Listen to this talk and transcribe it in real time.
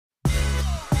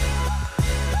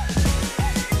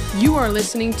You are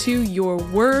listening to Your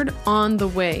Word on the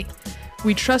Way.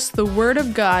 We trust the Word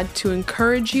of God to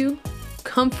encourage you,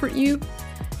 comfort you,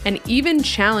 and even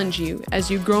challenge you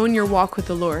as you grow in your walk with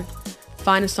the Lord.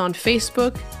 Find us on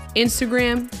Facebook,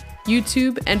 Instagram,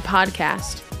 YouTube, and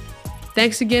podcast.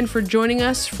 Thanks again for joining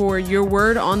us for Your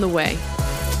Word on the Way.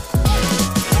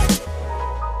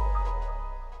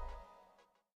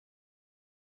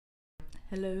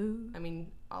 Hello. I mean,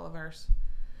 all of ours.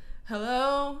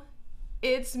 Hello,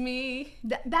 it's me.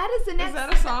 That is the next. Is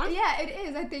that a song? Yeah, it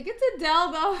is. I think it's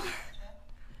Adele though.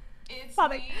 It's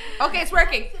Father. me. Okay, it's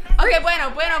working. Okay, bueno.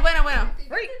 Why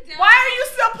are you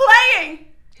still playing?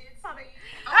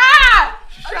 Ah!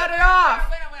 Shut it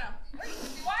off.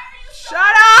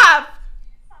 Shut up!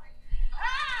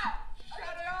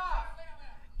 Shut it off.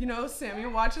 You know,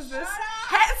 Samuel watches this.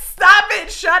 Hey, stop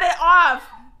it! Shut it off!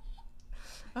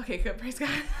 Okay, good. Praise God.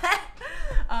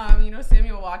 You know,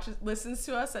 Samuel listens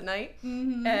to us at night,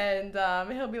 and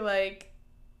he'll be like,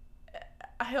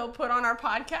 he'll put on our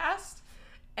podcast,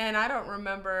 and I don't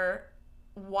remember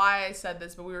why I said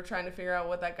this, but we were trying to figure out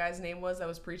what that guy's name was that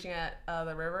was preaching at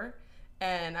the river,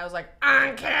 and I was like,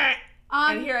 and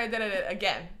here I did it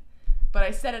again. But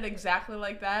I said it exactly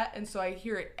like that, and so I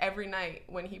hear it every night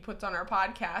when he puts on our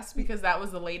podcast, because that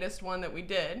was the latest one that we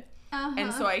did.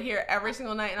 And so I hear it every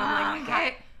single night, and I'm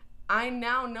like, I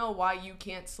now know why you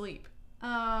can't sleep.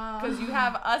 Because you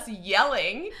have us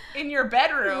yelling in your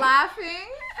bedroom. Laughing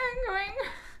and going.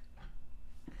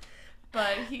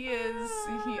 But I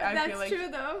feel like true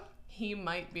though. He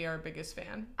might be our biggest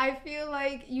fan. I feel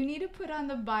like you need to put on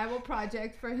the Bible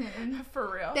Project for him.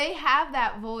 For real. They have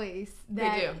that voice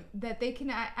that They do. That they can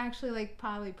actually like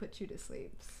probably put you to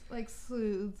sleep. Like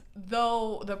soothe.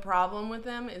 Though the problem with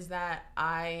them is that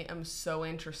I am so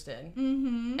interested.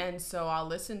 And so I'll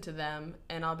listen to them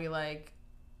and I'll be like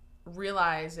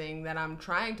realizing that I'm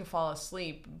trying to fall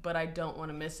asleep, but I don't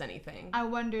want to miss anything. I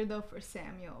wonder though for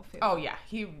Samuel. Oh yeah,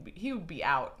 he would be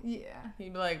out. Yeah.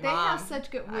 He'd be like, they Mom, have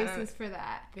such good voices for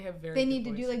that. They have very They good need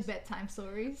to voices. do like bedtime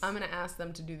stories. I'm going to ask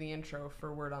them to do the intro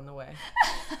for Word on the Way.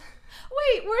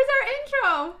 Wait, where's our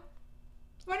intro?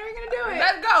 When are we going to do it?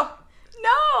 Let's go.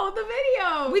 No, the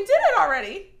video. We did it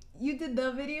already. You did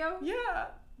the video? Yeah.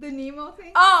 The Nemo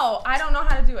thing? Oh, I don't know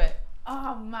how to do it.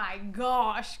 Oh my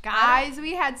gosh, guys.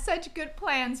 We had such good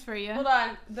plans for you. Hold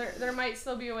on. There might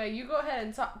still be a way. You go ahead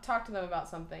and talk to them about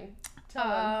something. Tell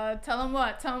them. Tell them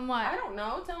what? I don't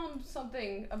know. Tell them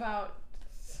something about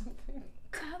something.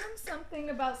 Tell them something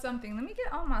about something. Let me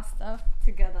get all my stuff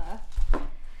together.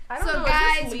 I don't know. So, Is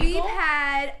guys, this legal? we've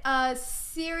had a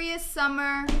serious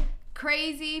summer,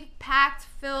 crazy,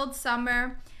 packed-filled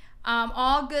summer.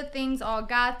 All good things, all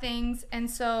God things. And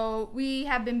so we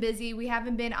have been busy. We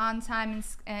haven't been on time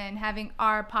and having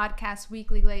our podcast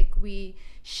weekly like we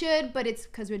should, but it's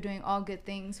because we're doing all good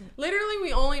things. Literally,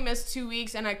 we only missed 2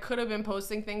 weeks, and I could have been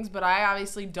posting things, but I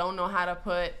obviously don't know how to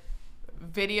put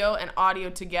video and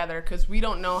audio together because we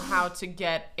don't know how to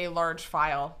get a large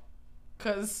file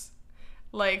because,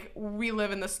 like, we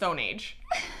live in the Stone Age.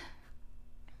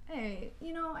 Hey,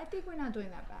 I think we're not doing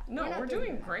that bad. No, we're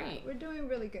doing great. We're doing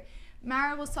really good.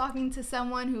 Mara was talking to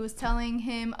someone who was telling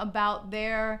him about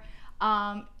their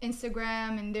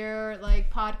Instagram and their like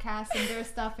podcast and their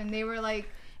stuff, and they were like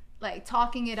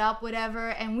talking it up,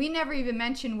 whatever. And we never even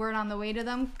mentioned Word on the Way to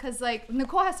them because like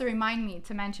Nicole has to remind me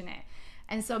to mention it.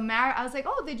 And so I was like,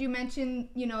 oh, did you mention,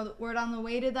 the Word on the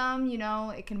Way to them?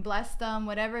 It can bless them,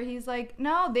 whatever. He's like,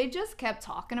 no, they just kept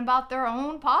talking about their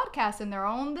own podcast and their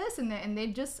own this and that. And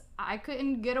I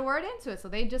couldn't get a word into it. So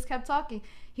they just kept talking.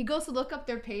 He goes to look up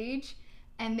their page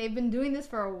and they've been doing this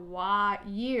for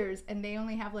years. And they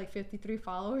only have like 53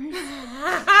 followers.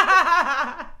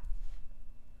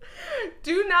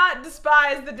 Do not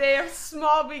despise the day of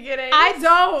small beginnings. I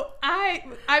don't.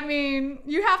 I mean,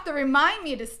 you have to remind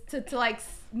me to like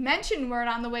mention Word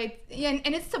on the Way, and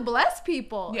it's to bless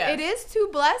people. Yes. It is to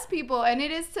bless people, and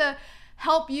it is to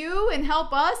help you and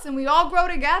help us, and we all grow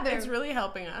together. It's really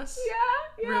helping us.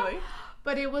 Yeah. Really.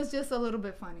 But it was just a little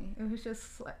bit funny. It was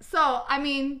just so. I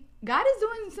mean, God is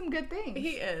doing some good things.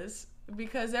 He is.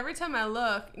 Because every time I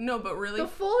look, no, but really. The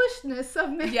foolishness of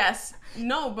me. Yes.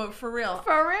 No, but for real.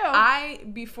 For real.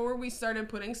 Before we started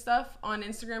putting stuff on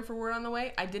Instagram for Word on the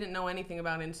Way, I didn't know anything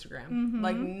about Instagram.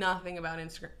 Like, nothing about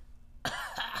Instagram.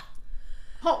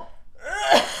 Oh.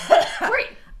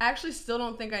 Great. I actually still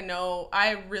don't think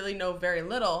I really know very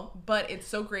little, but it's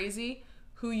so crazy.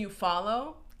 Who you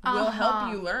follow will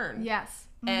help you learn. Yes.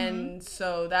 And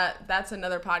so that's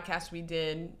another podcast we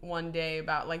did one day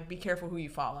about like be careful who you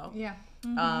follow. Yeah.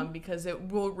 Because it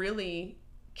will really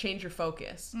change your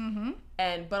focus.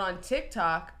 But on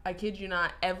TikTok, I kid you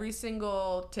not, every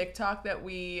single TikTok that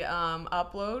we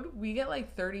upload, we get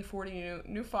like 30, 40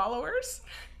 new followers.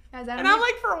 Guys, and I'm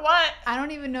like, for what? I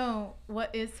don't even know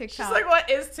what is TikTok. She's like, what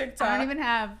is TikTok? I don't even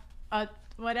have a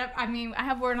whatever. I mean, I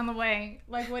have word on the way.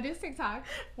 Like, what is TikTok?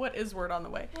 What is word on the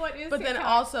way? What is But TikTok? then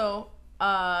also,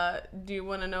 do you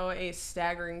want to know a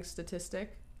staggering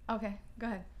statistic? Okay, go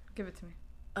ahead. Give it to me.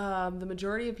 The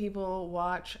majority of people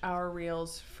watch our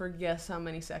reels for guess how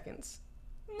many seconds?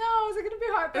 No, is it going to be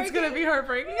heartbreaking? It's going to be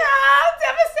heartbreaking. No,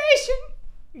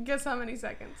 devastation. Guess how many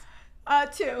seconds?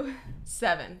 2.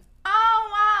 7. Oh,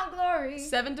 wow, glory.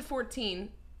 7 to 14.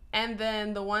 And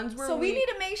then the ones where so we need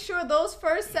to make sure those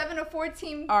first 7 to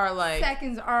 14 are like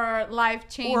seconds are life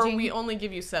changing. Or we only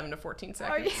give you 7 to 14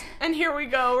 seconds. Yeah. And here we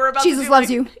go. We're about Jesus to do loves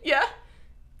you. Yeah.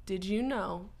 Did you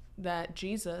know that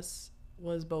Jesus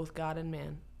was both God and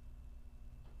man?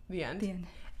 The end. The end.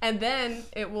 And then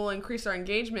it will increase our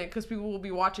engagement because people will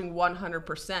be watching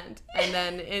 100%. And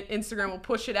then Instagram will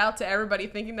push it out to everybody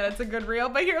thinking that it's a good reel.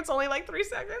 But here it's only like 3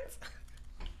 seconds.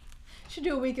 Should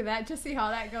do a week of that. Just see how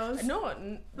that goes. No,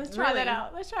 let's try that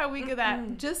out. Let's try a week of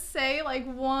that. Just say like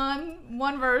one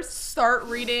verse. Start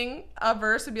reading a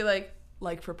verse and be like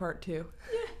for part 2.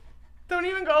 Yeah. Don't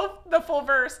even go the full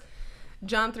verse.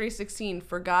 John 3:16.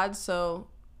 For God so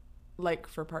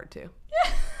for part 2. Yeah.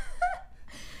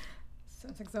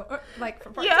 Sounds like so. Like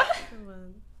for part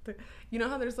 2. You know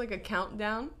how there's like a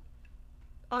countdown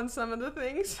on some of the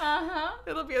things?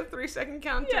 It'll be a 3-second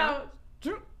countdown.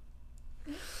 Yeah.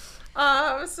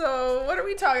 So what are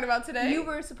we talking about today? You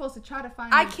were supposed to try to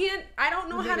find. I don't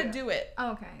know how to do it.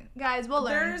 Okay, guys, we'll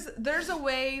learn. There's a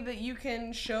way that you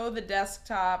can show the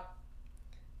desktop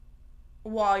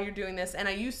while you're doing this, and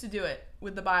I used to do it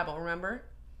with the Bible. Remember?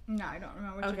 No, I don't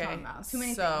remember what you're talking about. Too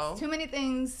many so, things. Too many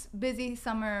things. Busy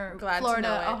summer. Glad Florida, to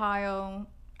know it. Ohio,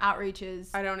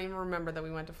 outreaches. I don't even remember that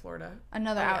we went to Florida.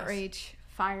 Another outreach.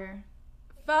 Fire.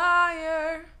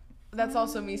 That's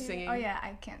also me singing. Oh yeah,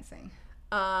 I can't sing.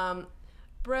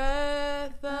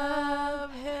 Breath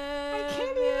of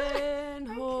heaven,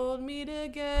 hold me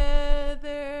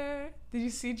together. Did you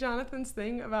see Jonathan's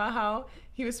thing about how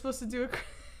he was supposed to do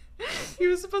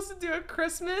a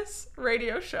Christmas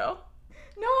radio show?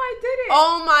 No, I didn't.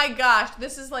 Oh my gosh,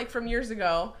 this is like from years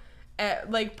ago.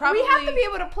 Probably we have to be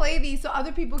able to play these so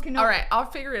other people can know. All right,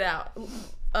 I'll figure it out.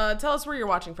 Tell us where you're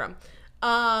watching from.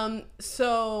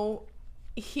 So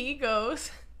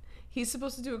he's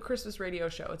supposed to do a Christmas radio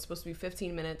show. It's supposed to be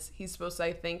 15 minutes. He's supposed to,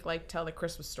 I think, tell the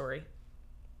Christmas story.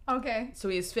 Okay. So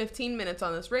he has 15 minutes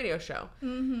on this radio show.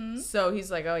 Mm-hmm. So he's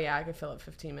like, oh yeah, I can fill up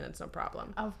 15 minutes, no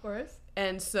problem. Of course.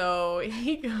 And so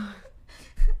he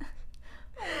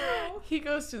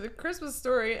goes to the Christmas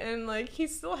story, and he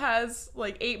still has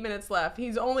 8 minutes left.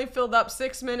 He's only filled up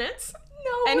 6 minutes.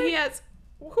 No. And he has.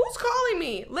 Who's calling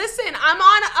me? Listen, I'm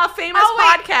on a famous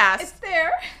podcast. It's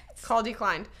there. Call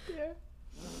declined. Yeah.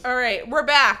 All right, we're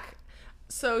back.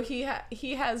 So he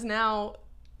has now,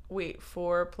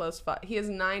 4 plus 5. He has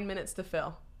 9 minutes to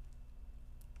fill.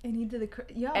 And he did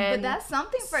but that's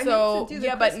something for him to do.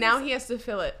 But now he has to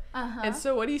fill it. Uh-huh. And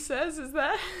so what he says is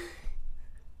that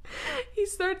he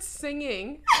starts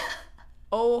singing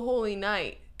 "Oh Holy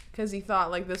Night" because he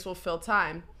thought this will fill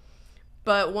time.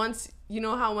 But once you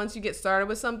get started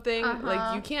with something,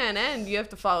 you can't end. You have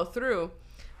to follow through.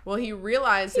 Well, he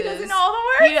realizes he doesn't know all the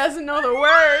words. He doesn't know the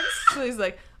words. So he's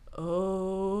like,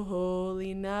 "Oh,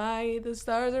 holy night, the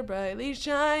stars are brightly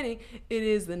shining. It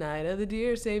is the night of the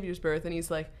dear Savior's birth." And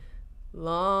he's like,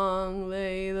 "Long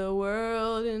lay the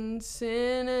world in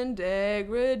sin and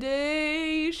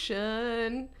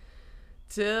degradation,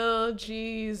 till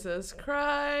Jesus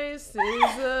Christ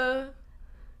is a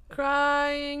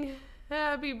crying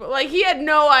happy." He had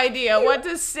no idea what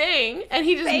to sing, and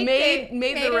he just made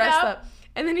the rest up.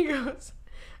 And then he goes,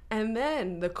 and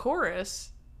then the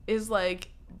chorus is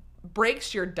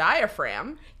breaks your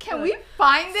diaphragm. Can we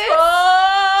find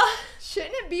it?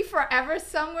 Shouldn't it be forever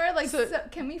somewhere?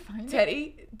 Can we find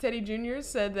it? Teddy Jr.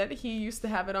 said that he used to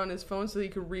have it on his phone so he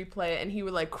could replay it, and he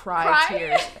would cry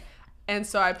tears. And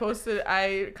so I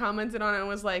commented on it and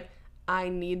was like, I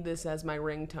need this as my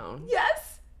ringtone.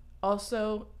 Yes.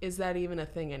 Also, is that even a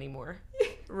thing anymore?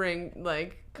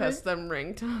 Custom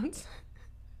ringtones.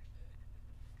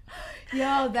 Yo,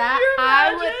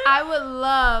 I would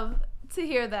love to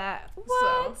hear that.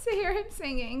 To hear him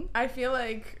singing. I feel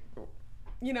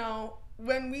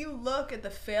when we look at the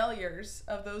failures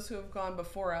of those who have gone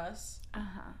before us,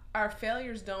 our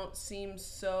failures don't seem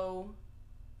so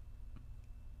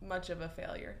much of a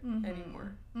failure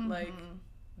anymore.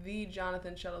 The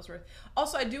Jonathan Shuttlesworth.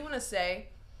 Also, I do want to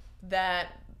say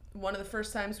that one of the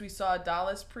first times we saw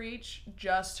Dallas preach,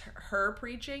 just her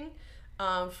preaching.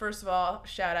 First of all,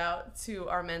 shout out to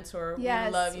our mentor. Yes,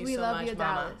 we love you so much, you,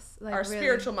 Mama. Dallas. Like, our really.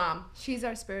 Spiritual mom. She's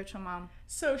our spiritual mom.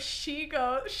 So she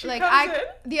comes in.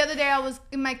 The other day I was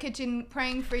in my kitchen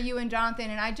praying for you and Jonathan,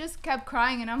 and I just kept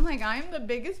crying, and I'm like, I'm the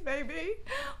biggest baby.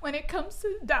 When it comes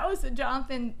to Dallas and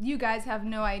Jonathan, you guys have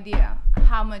no idea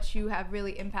how much you have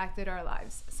really impacted our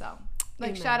lives. So,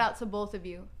 like, Amen. shout out to both of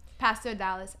you, Pastor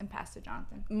Dallas and Pastor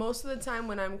Jonathan. Most of the time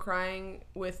when I'm crying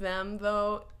with them,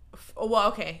 though, well,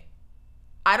 okay.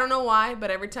 I don't know why, but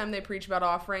every time they preach about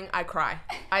offering, I cry.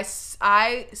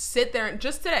 I sit there, and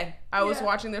just today, I was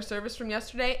watching their service from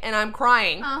yesterday, and I'm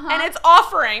crying. And it's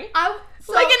offering.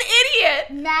 Like an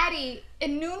idiot. Maddie,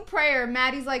 in noon prayer,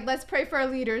 Maddie's like, let's pray for our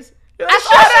leaders. That's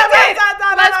all she did.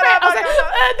 Let's pray. I was like,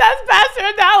 that's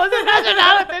Pastor Dallas and Pastor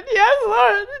Jonathan. Yes,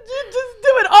 Lord. Just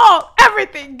do it all.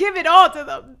 Everything. Give it all to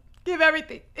them. Give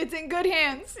everything. It's in good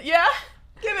hands. Yeah.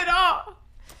 Give it all.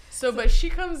 So, but she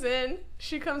comes in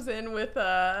with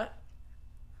a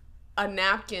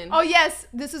napkin. Oh, yes.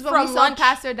 This is what From we saw lunch.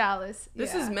 Pastor Dallas.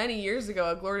 This is many years ago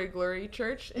at Glory to Glory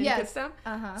Church in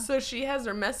Kutztown. So she has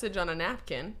her message on a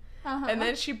napkin. And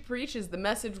then she preaches. The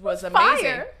message was amazing.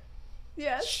 Fire.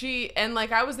 Yes.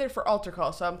 I was there for altar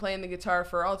call, so I'm playing the guitar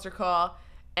for altar call,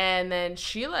 and then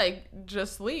she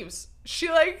just leaves. She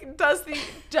does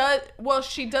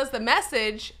the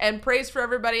message and prays for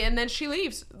everybody, and then she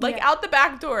leaves out the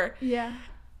back door. Yeah.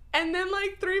 And then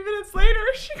 3 minutes later,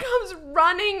 she comes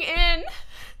running in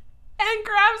and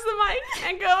grabs the mic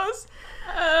and goes,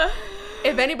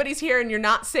 if anybody's here and you're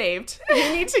not saved,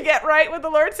 you need to get right with the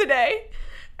Lord today.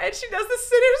 And she does the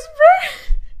sinner's prayer.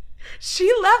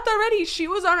 She left already. She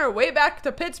was on her way back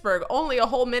to Pittsburgh, only a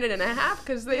whole minute and a half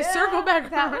because they circle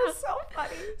back around. That was so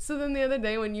funny. So then the other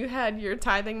day when you had your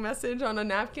tithing message on a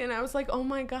napkin, I was like, oh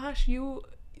my gosh,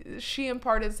 she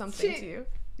imparted something to you.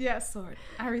 Yes, Lord.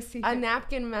 I received a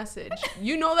napkin message.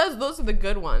 You know those are the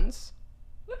good ones.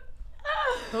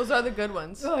 Those are the good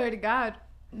ones. Glory to God.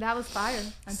 That was fire.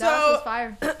 That was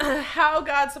fire. How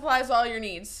God supplies all your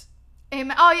needs.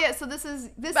 Amen. Oh yeah, so this is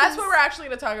what we're actually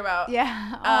going to talk about.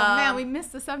 Yeah. Oh man, we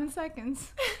missed the 7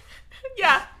 seconds.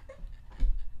 Yeah.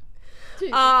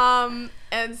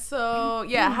 And so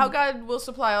how God will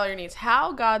supply all your needs.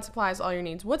 How God supplies all your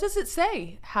needs. What does it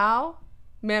say? How?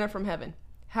 Manna from heaven.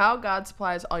 How God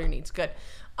supplies all your needs. Good.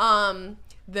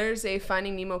 There's a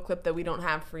Finding Nemo clip that we don't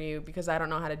have for you because I don't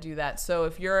know how to do that. So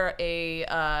if you're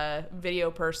a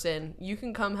video person, you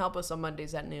can come help us on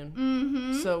Mondays at noon.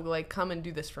 Mm-hmm. So come and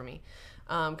do this for me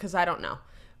because I don't know.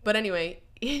 But anyway,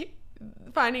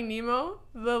 Finding Nemo,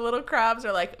 the little crabs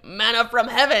are like, manna from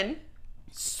heaven,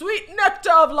 sweet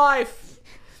nectar of life.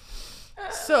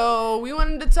 So we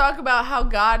wanted to talk about how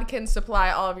God can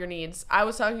supply all of your needs. I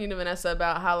was talking to Vanessa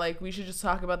about how we should just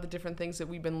talk about the different things that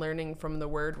we've been learning from the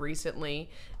Word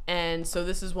recently. And so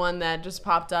this is one that just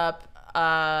popped up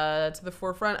to the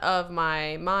forefront of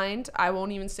my mind. I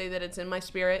won't even say that it's in my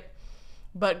spirit,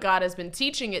 but God has been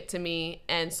teaching it to me.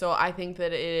 And so I think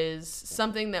that it is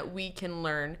something that we can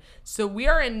learn. So we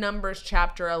are in Numbers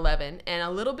chapter 11, and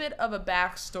a little bit of a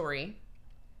backstory.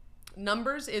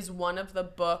 Numbers is one of the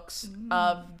books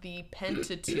of the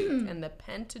Pentateuch, and the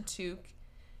Pentateuch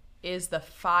is the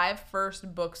 5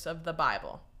 first books of the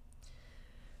Bible.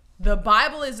 The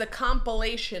Bible is a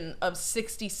compilation of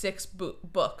 66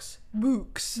 books.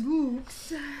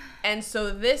 And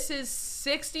so this is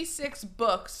 66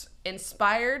 books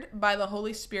inspired by the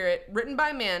Holy Spirit, written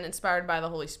by man, inspired by the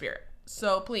Holy Spirit.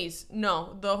 So please,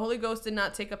 no, the Holy Ghost did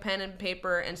not take a pen and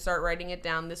paper and start writing it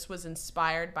down. This was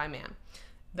inspired by man.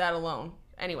 That alone.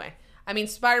 Anyway,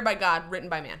 inspired by God, written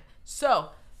by man.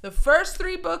 So, the first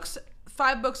 5 books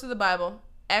of the Bible,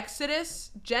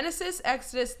 Genesis,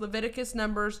 Exodus, Leviticus,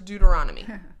 Numbers, Deuteronomy.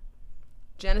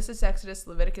 Genesis, Exodus,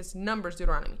 Leviticus, Numbers,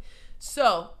 Deuteronomy.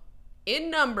 So, in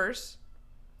Numbers,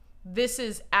 this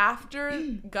is after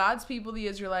God's people, the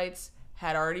Israelites,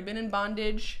 had already been in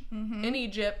bondage in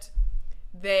Egypt.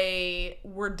 They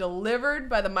were delivered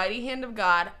by the mighty hand of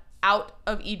God out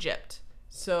of Egypt.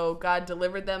 So God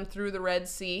delivered them through the Red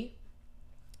Sea.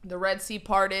 The Red Sea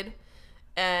parted,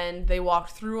 and they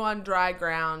walked through on dry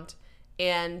ground,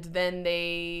 and then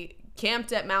they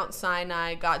camped at Mount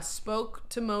Sinai. God spoke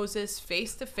to Moses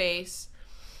face to face,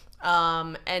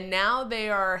 and now they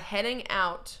are heading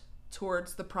out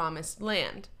towards the promised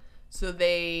land. So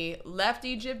they left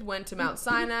Egypt, went to Mount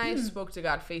Sinai, spoke to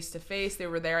God face to face. They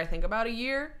were there, I think, about a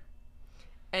year,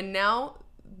 and now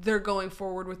they're going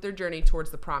forward with their journey towards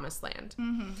the promised land.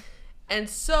 Mm-hmm. And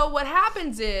so what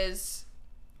happens is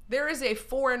there is a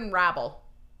foreign rabble.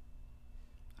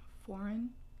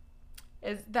 Foreign?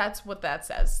 That's what that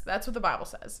says. That's what the Bible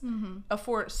says.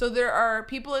 So there are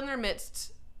people in their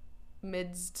midst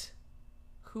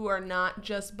who are not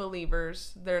just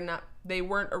believers. They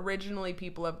weren't originally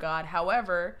people of God.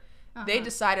 However, they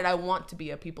decided, I want to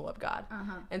be a people of God.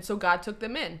 And so God took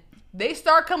them in. They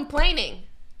start complaining.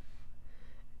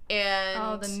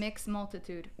 And the mixed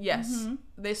multitude. Yes.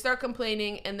 They start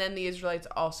complaining, and then the Israelites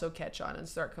also catch on and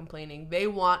start complaining. They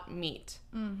want meat.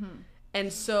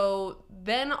 And so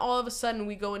then all of a sudden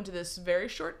we go into this very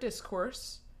short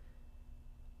discourse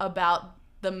about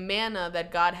the manna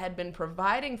that God had been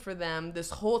providing for them this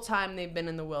whole time they've been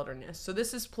in the wilderness. So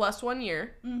this is plus 1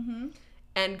 year.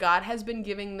 And God has been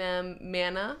giving them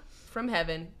manna from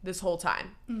heaven this whole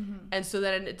time. And so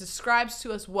then it describes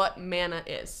to us what manna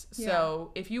is.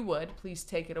 So if you would, please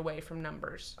take it away from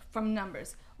Numbers. From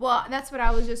Numbers. Well, that's what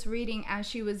I was just reading as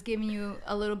she was giving you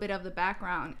a little bit of the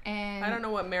background. And I don't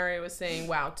know what Mary was saying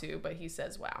wow to, but he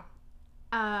says wow.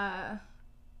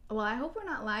 Well, I hope we're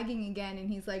not lagging again and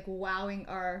he's like wowing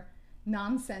our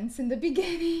nonsense in the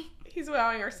beginning. He's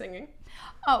wowing our singing.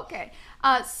 Okay.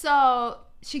 So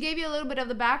she gave you a little bit of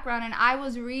the background, and I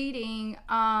was reading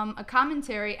a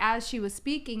commentary as she was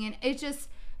speaking, and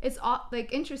it's all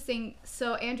like interesting.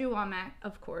 So Andrew Wommack,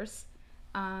 of course.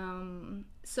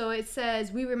 So it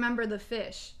says, we remember the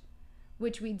fish,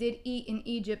 which we did eat in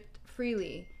Egypt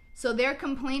freely. So they're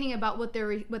complaining about what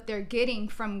they're getting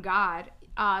from God,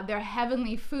 their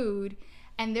heavenly food,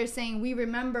 and they're saying, we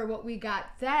remember what we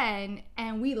got then,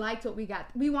 and we liked what we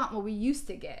got. We want what we used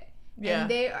to get.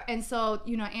 Yeah. And so,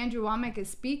 Andrew Wommack is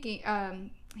speaking,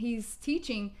 he's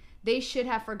teaching, they should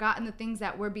have forgotten the things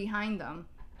that were behind them.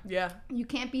 Yeah. You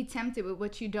can't be tempted with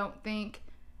what you don't think.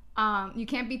 You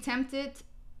can't be tempted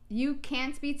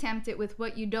with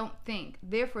what you don't think.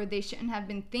 Therefore, they shouldn't have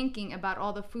been thinking about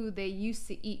all the food they used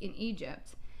to eat in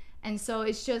Egypt. And so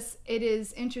it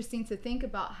is interesting to think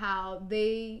about how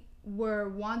they were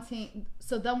wanting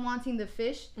the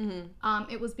fish,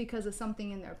 it was because of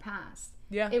something in their past.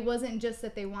 Yeah. It wasn't just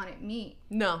that they wanted meat.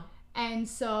 No. And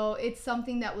so it's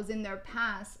something that was in their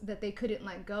past that they couldn't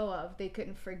let go of. They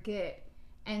couldn't forget.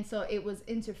 And so it was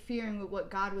interfering with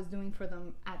what God was doing for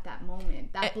them at that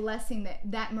moment. That blessing,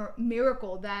 that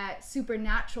miracle, that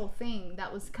supernatural thing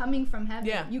that was coming from heaven.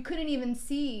 Yeah. You couldn't even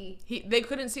see. They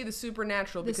couldn't see the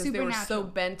supernatural because they were so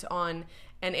bent on.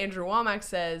 And Andrew Wommack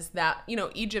says that,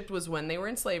 Egypt was when they were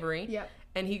in slavery. Yep.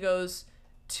 And he goes,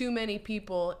 too many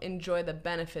people enjoy the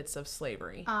benefits of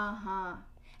slavery.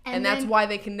 And that's why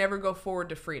they can never go forward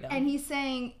to freedom. And he's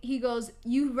saying, he goes,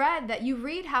 you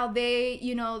read how they,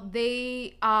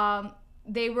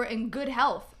 they were in good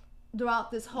health throughout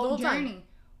this whole journey. Time.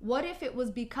 What if it was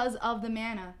because of the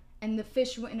manna and the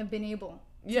fish wouldn't have been able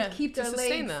to keep their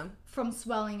legs from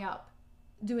swelling up,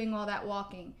 doing all that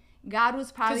walking? God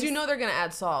was probably... Because they're going to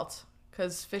add salt.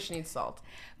 Because fish needs salt.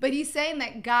 But he's saying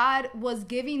that God was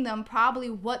giving them probably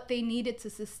what they needed to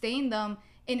sustain them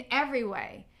in every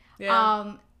way.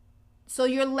 Yeah. So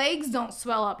your legs don't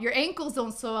swell up. Your ankles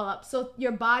don't swell up. So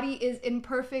your body is in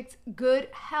perfect good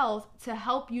health to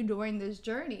help you during this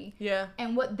journey. Yeah.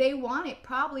 And what they wanted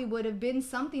probably would have been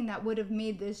something that would have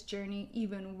made this journey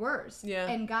even worse. Yeah.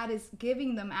 And God is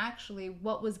giving them actually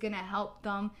what was going to help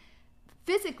them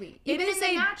physically, even in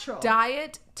the natural.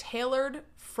 Diet tailored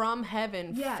from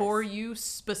heaven for you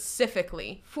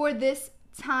specifically. For this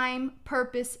time,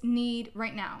 purpose, need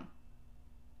right now.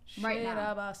 Right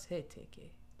now.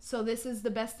 So this is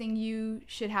the best thing you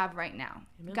should have right now.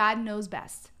 Amen. God knows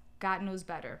best. God knows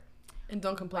better. And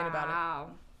don't complain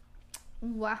about it.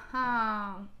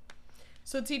 Wow.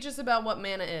 So teach us about what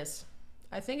manna is.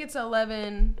 I think it's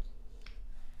 11.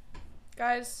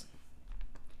 Guys,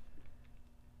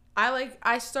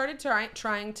 I started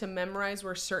trying to memorize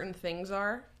where certain things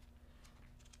are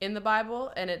in the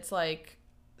Bible, and it's like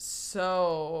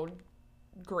so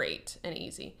great and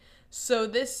easy. So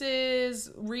this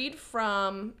is, read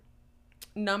from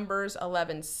Numbers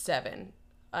 11:7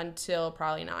 until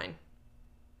probably 9.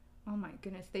 Oh my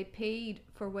goodness. They paid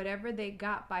for whatever they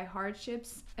got by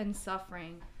hardships and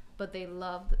suffering, but they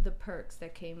loved the perks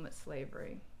that came with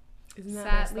slavery. Isn't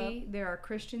that Sadly, there are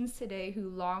Christians today who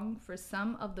long for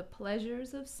some of the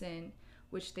pleasures of sin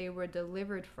which they were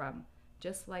delivered from,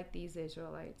 just like these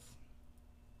Israelites.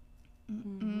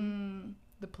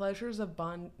 The pleasures of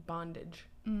bondage.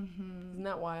 Isn't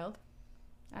that wild?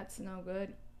 That's no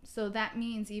good. So that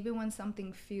means even when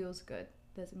something feels good,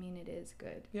 doesn't mean it is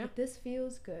good. Yeah. If this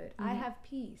feels good, I have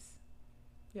peace.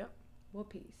 Yep. What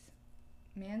peace?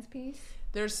 Man's peace?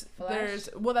 There's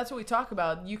that's what we talk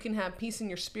about. You can have peace in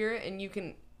your spirit, and you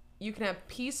can have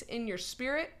peace in your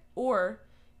spirit, or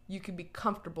you could be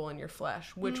comfortable in your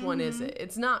flesh. Which one is it?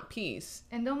 It's not peace.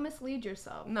 And don't mislead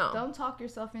yourself. No. Don't talk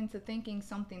yourself into thinking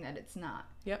something that it's not.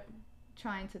 Yep.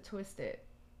 Trying to twist it.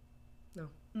 No.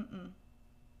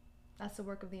 That's the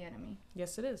work of the enemy.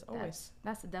 Yes, it is. Always.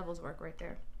 That's the devil's work right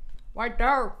there. Right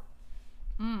there.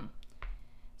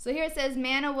 So here it says,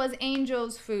 manna was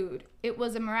angels' food. It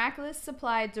was a miraculous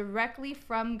supply directly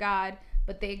from God,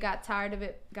 but they got tired of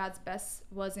it. God's best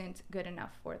wasn't good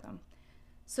enough for them.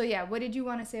 So yeah, what did you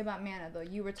want to say about manna though?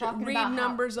 You were talking about Read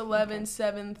Numbers 11,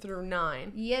 7 through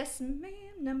 9. Yes, ma'am.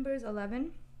 Numbers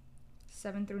 11,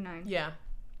 7 through 9. Yeah.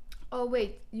 Oh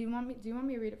wait, do you want me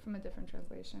to read it from a different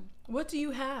translation? What do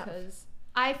you have? Because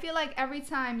I feel like every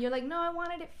time you're like, no, I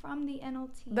wanted it from the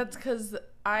NLT. That's because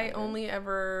I only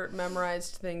ever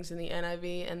memorized things in the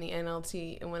NIV and the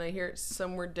NLT, and when I hear it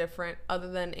somewhere different other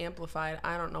than Amplified,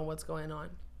 I don't know what's going on.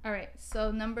 All right,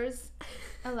 so Numbers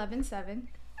 11:7,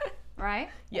 right?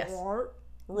 Yes.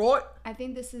 Right. I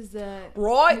think this is the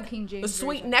Right. New King James The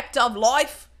sweet version. nectar of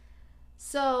life.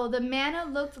 So the manna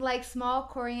looked like small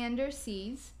coriander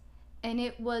seeds, and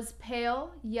it was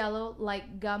pale yellow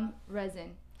like gum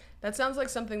resin. That sounds like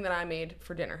something that I made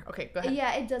for dinner. Okay, go ahead.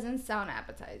 Yeah, it doesn't sound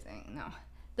appetizing, no.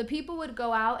 The people would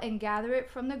go out and gather it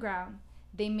from the ground.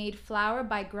 They made flour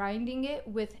by grinding it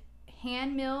with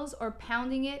hand mills or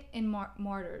pounding it in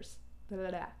mortars. Blah, blah,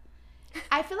 blah.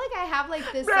 I feel like I have like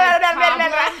this like,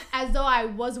 problem as though I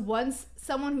was once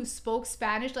someone who spoke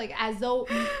Spanish, like as though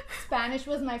Spanish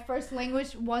was my first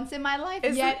language once in my life,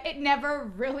 yet it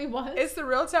never really was. It's the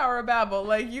real Tower of Babel.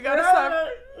 Like, you gotta stop.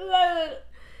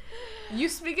 You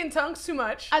speak in tongues too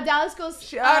much. Adalis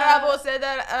goes.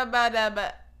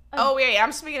 Oh, yeah,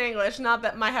 I'm speaking English, not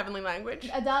that my heavenly language.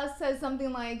 Adalis says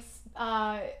something like,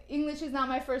 English is not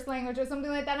my first language or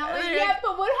something like that. And I'm like, Yeah. yeah,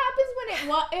 but what happens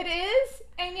when it is,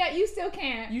 and yet you still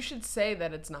can't? You should say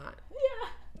that it's not. Yeah.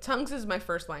 Tongues is my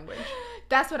first language.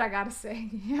 That's what I gotta say.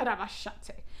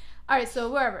 All right, so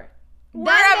wherever. Then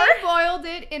Wherever. they boiled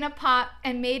it in a pot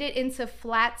and made it into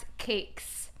flat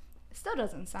cakes. Still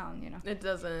doesn't sound, It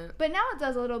doesn't. But now it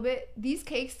does a little bit. These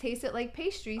cakes tasted like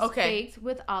pastries baked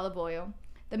with olive oil.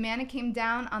 The manna came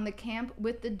down on the camp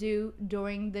with the dew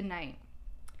during the night.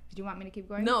 Did you want me to keep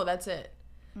going? No, that's it.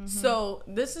 So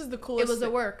this is the coolest. It was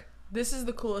a work. This is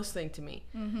the coolest thing to me.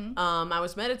 I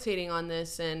was meditating on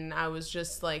this, and I was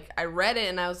just like, I read it,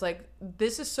 and I was like,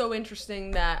 this is so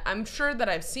interesting that I'm sure that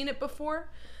I've seen it before.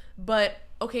 But,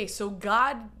 okay, so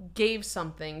God gave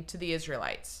something to the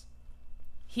Israelites.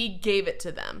 He gave it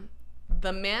to them.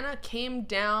 The manna came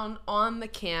down on the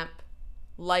camp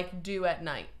like dew at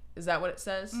night. Is that what it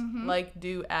says? Like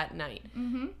dew at night.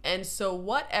 And so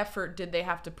what effort did they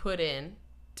have to put in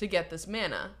to get this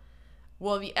manna?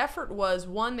 Well, the effort was,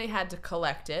 one, they had to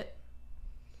collect it.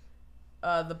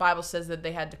 The Bible says that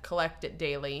they had to collect it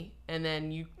daily. And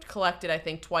then you collected, I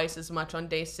think, twice as much on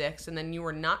day 6. And then you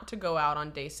were not to go out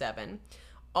on day 7.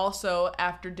 Also,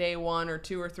 after day 1 or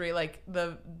 2 or 3, like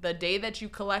the day that you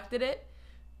collected it,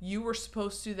 you were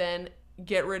supposed to then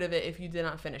get rid of it if you did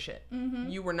not finish it.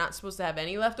 You were not supposed to have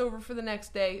any left over for the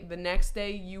next day. The next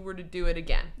day, you were to do it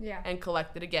again and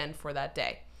collect it again for that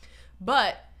day.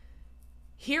 But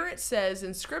here it says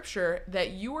in Scripture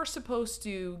that you are supposed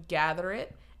to gather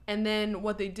it, and then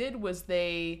what they did was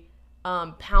they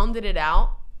pounded it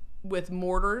out with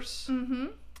mortars.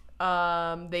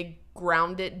 They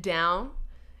ground it down,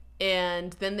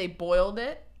 and then they boiled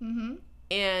it.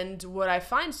 And what I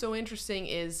find so interesting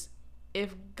is,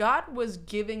 if God was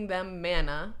giving them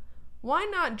manna, why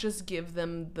not just give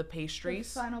them the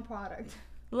pastries? The final product.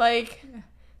 Like,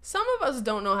 some of us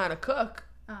don't know how to cook,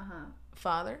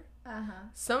 Father. Uh-huh.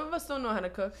 Some of us don't know how to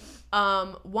cook.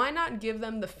 Why not give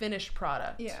them the finished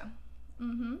product? Yeah.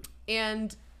 Mm-hmm.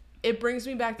 And it brings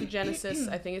me back to Genesis.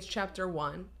 I think it's chapter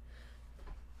 1.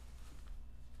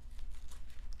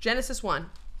 Genesis 1.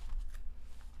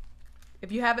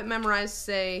 If you have it memorized,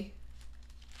 say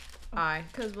I.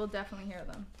 Because we'll definitely hear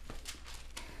them.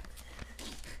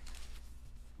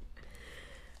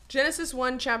 Genesis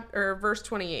 1, verse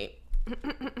 28.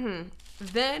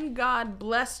 Then God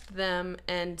blessed them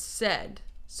and said,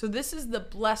 so this is the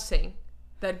blessing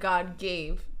that God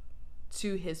gave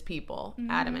to his people,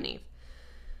 Adam and Eve.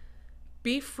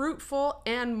 Be fruitful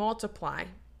and multiply.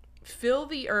 Fill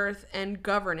the earth and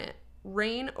govern it.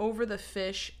 Reign over the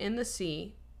fish in the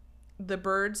sea, the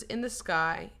birds in the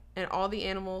sky, and all the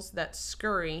animals that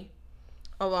scurry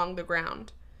along the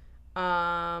ground.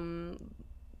 Hold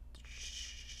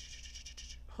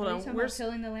on. Where's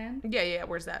tilling the land? Yeah.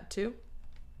 Where's that? 2?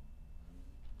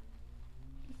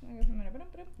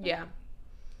 Yeah.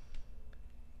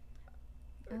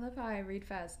 I love how I read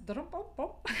fast. Till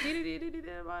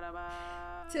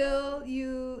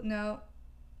you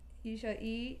shall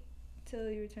eat till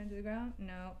you return to the ground.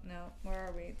 No. Where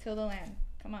are we? Till the land.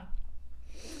 Come on.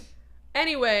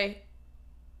 Anyway,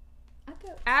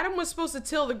 Adam was supposed to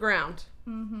till the ground.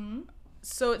 Mm-hmm.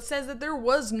 So it says that there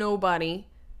was nobody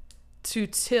to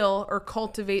till or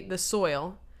cultivate the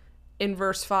soil in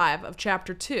verse 5 of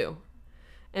chapter 2.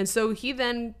 And so he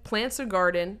then plants a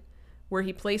garden where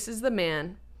he places the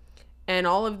man, and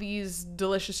all of these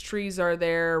delicious trees are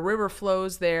there, a river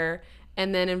flows there,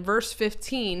 and then in verse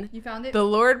 15, you found it? The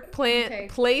Lord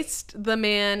placed the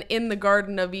man in the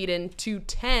Garden of Eden to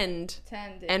tend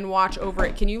and watch over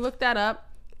it. Can you look that up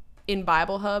in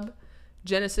Bible Hub?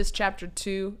 Genesis chapter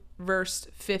 2, verse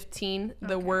 15,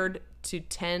 the word to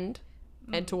tend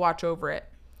and to watch over it.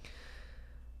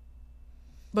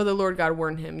 But the Lord God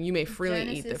warned him, you may freely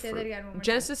eat the fruit.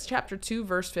 Genesis chapter 2,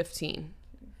 verse 15.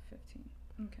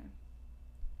 Okay.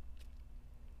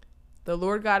 The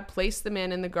Lord God placed the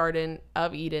man in the Garden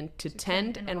of Eden to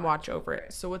tend and watch over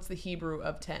it. So what's the Hebrew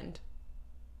of tend?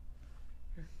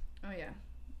 Oh, yeah.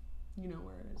 You know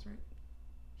where it is, right?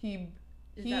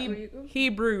 Is that where you go?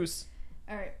 Hebrews.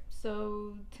 All right.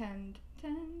 So tend.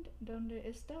 ¿Dónde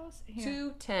estás? Here.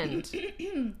 To tend.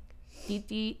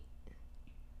 Eat.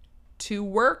 To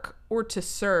work or to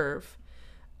serve.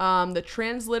 The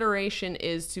transliteration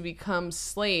is to become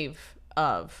slave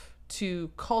of, to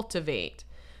cultivate.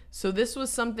 So this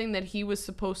was something that he was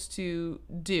supposed to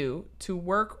do, to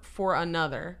work for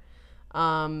another.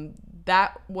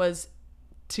 That was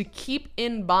to keep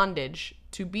in bondage,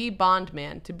 to be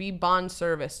bondman, to be bond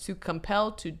service, to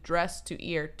compel, to dress, to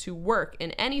ear, to work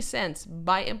in any sense,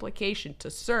 by implication, to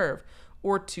serve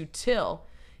or to till.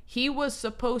 He was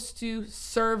supposed to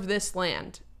serve this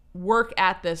land, work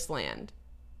at this land,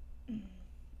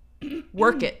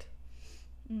 work it,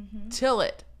 till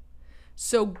it.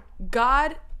 So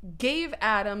God gave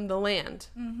Adam the land.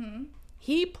 Mm-hmm.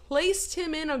 He placed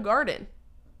him in a garden.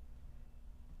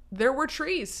 There were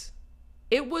trees.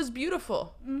 It was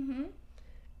beautiful. Mm-hmm.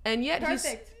 And yet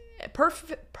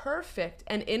Perfect. Perfect.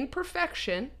 And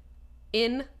imperfection,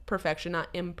 not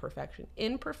imperfection.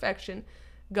 Imperfection,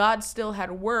 God still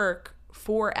had work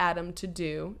for Adam to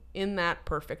do in that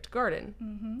perfect garden.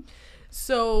 Mm-hmm.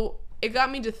 So it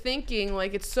got me to thinking,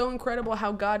 like, it's so incredible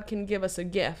how God can give us a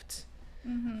gift.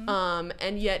 Mm-hmm.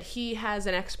 And yet he has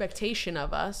an expectation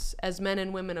of us as men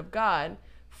and women of God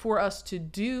for us to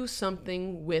do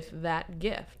something with that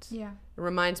gift. Yeah. It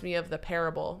reminds me of the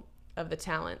parable of the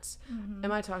talents. Mm-hmm.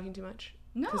 Am I talking too much?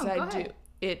 No, because I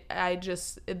do.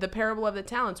 The parable of the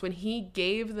talents, when he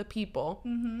gave the people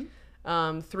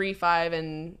 3, 5,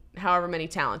 and however many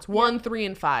talents, 1, 3,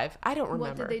 and 5. I don't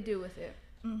remember. What did they do with it?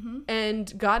 Mm-hmm.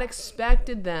 And God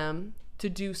expected them to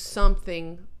do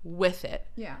something with it.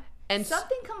 Yeah. And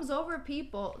something comes over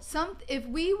people. If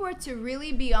we were to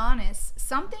really be honest,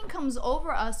 something comes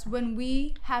over us when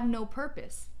we have no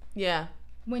purpose. Yeah.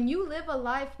 When you live a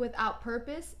life without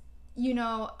purpose, you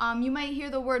might hear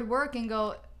the word work and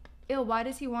go, ew, why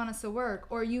does he want us to work?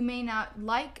 Or you may not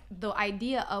like the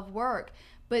idea of work.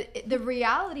 But the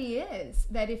reality is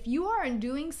that if you aren't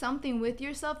doing something with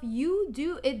yourself,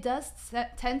 it does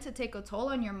tend to take a toll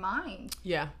on your mind.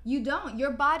 Yeah. You don't.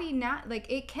 Your body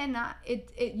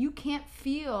you can't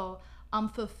feel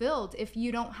fulfilled if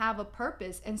you don't have a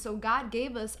purpose. And so God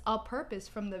gave us a purpose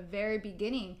from the very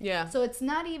beginning. Yeah. So it's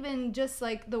not even just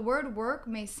like the word work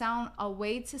may sound a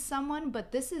way to someone,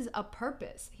 but this is a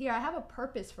purpose. Here, I have a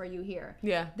purpose for you here.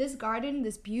 Yeah. This garden,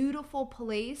 this beautiful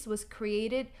place was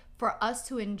created for us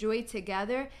to enjoy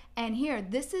together. And here,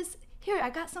 I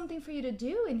got something for you to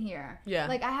do in here. Yeah.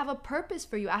 Like I have a purpose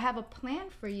for you. I have a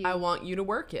plan for you. I want you to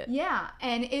work it. Yeah.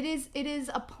 And it is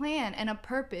a plan and a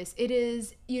purpose. It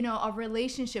is, a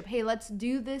relationship. Hey, let's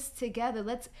do this together.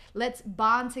 Let's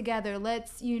bond together.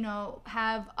 Let's,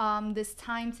 have this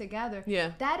time together.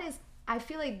 Yeah. I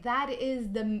feel like that is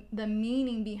the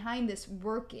meaning behind this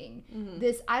working.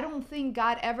 Mm-hmm. I don't think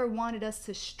God ever wanted us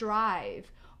to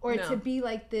strive or to be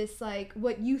like this, like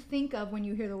what you think of when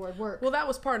you hear the word work. Well, that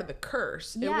was part of the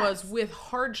curse. Yes. It was with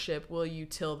hardship will you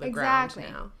till the exactly.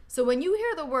 ground now. So when you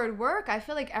hear the word work, I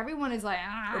feel like everyone is like,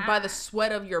 or by the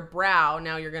sweat of your brow,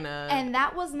 now you're going to And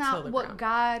that was not what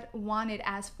God wanted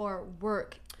as for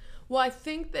work. Well, I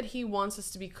think that he wants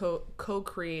us to be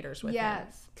co-creators with him.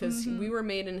 Because we were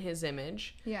made in his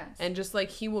image. Yes. And just like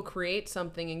he will create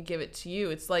something and give it to you,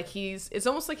 it's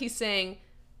almost like he's saying,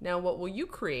 now what will you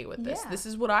create with this? Yeah. This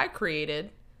is what I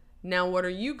created. Now what are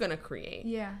you going to create?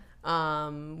 Yeah.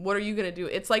 What are you going to do?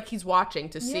 It's like he's watching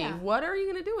to see, what are you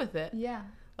going to do with it? Yeah.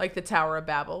 Like the Tower of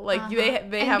Babel. Like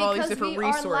they have all these different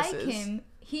resources. Like him,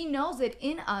 he knows that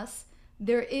in us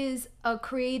there is a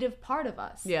creative part of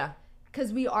us. Yeah.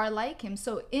 Because we are like him.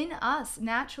 So in us,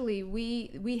 naturally,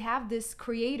 we have this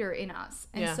creator in us.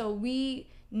 And so we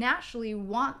naturally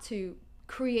want to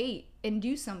create and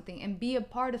do something and be a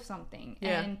part of something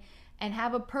and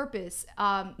have a purpose.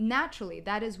 Naturally,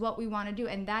 that is what we want to do.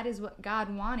 And that is what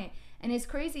God wanted. And it's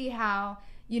crazy how,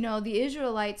 you know, the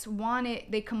Israelites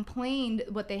they complained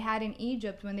what they had in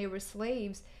Egypt when they were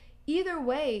slaves. Either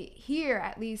way, here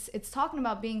at least, it's talking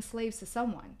about being slaves to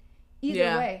someone.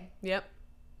 Either way. Yep.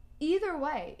 Either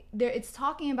way, it's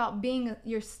talking about being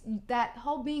that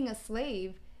whole being a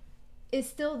slave is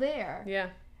still there. Yeah.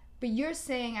 But you're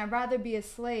saying I'd rather be a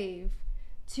slave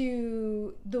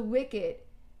to the wicked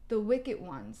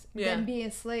ones than be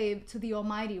a slave to the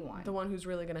Almighty One. The one who's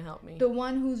really going to help me. The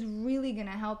one who's really going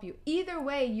to help you. Either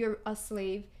way, you're a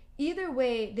slave. Either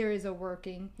way, there is a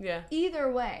working. Yeah.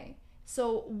 Either way.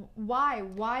 So why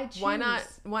choose?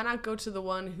 Why not go to the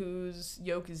one whose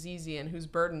yoke is easy and whose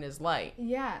burden is light?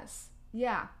 Yes.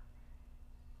 Yeah.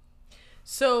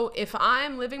 So if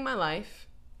I'm living my life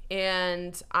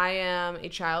and I am a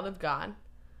child of God,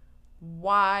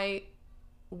 why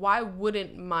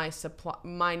wouldn't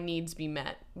my needs be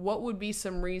met? What would be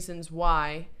some reasons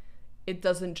why it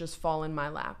doesn't just fall in my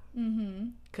lap?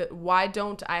 Mm-hmm. Why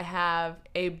don't I have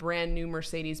a brand new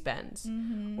Mercedes-Benz?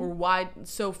 Mm-hmm. Or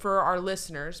so for our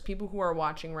listeners, people who are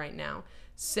watching right now,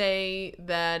 say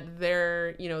that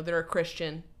they're a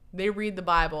Christian, they read the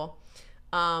Bible.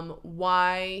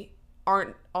 Why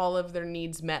aren't all of their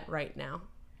needs met right now?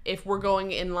 If we're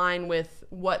going in line with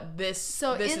what this is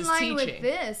teaching. So in line with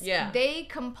this, they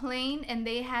complained and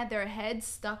they had their heads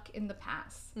stuck in the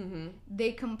past. Mm-hmm.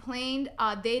 They complained,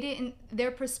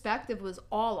 their perspective was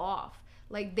all off.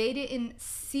 Like they didn't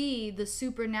see the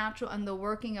supernatural and the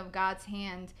working of God's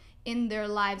hand in their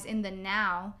lives in the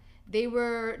now. They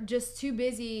were just too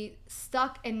busy,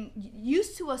 stuck and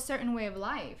used to a certain way of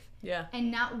life. Yeah.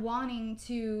 And not wanting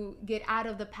to get out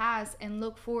of the past and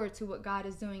look forward to what God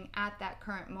is doing at that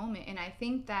current moment. And I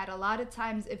think that a lot of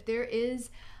times if there is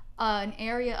an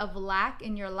area of lack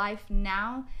in your life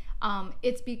now,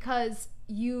 it's because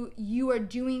you are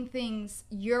doing things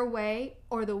your way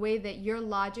or the way that your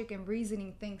logic and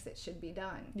reasoning thinks it should be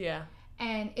done. Yeah.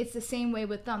 And it's the same way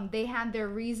with them. They had their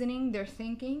reasoning, their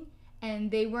thinking, and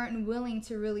they weren't willing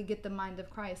to really get the mind of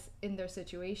Christ in their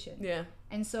situation. Yeah.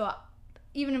 And so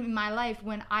even in my life,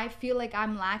 when I feel like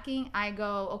I'm lacking, I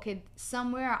go, okay,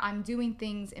 somewhere I'm doing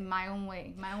things in my own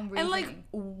way, my own reasoning. And like,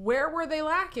 where were they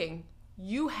lacking?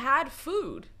 You had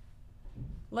food.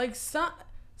 Like,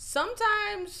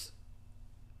 sometimes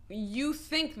you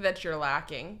think that you're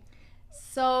lacking.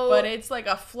 But it's like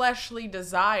a fleshly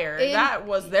desire. That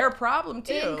was their problem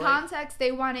too. In context,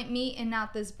 they wanted meat and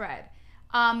not this bread.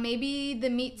 Maybe the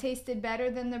meat tasted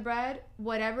better than the bread,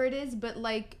 whatever it is. But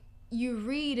like you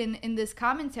read in this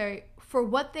commentary, for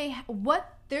what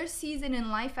their season in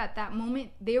life at that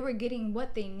moment, they were getting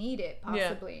what they needed,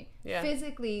 possibly. Yeah.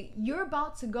 Physically, you're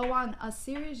about to go on a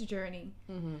serious journey,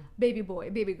 baby boy,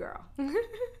 baby girl.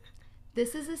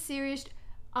 This is a serious.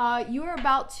 You're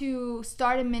about to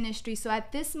start a ministry, so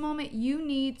at this moment, you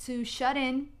need to shut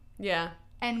in. Yeah.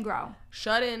 And grow.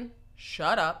 Shut in.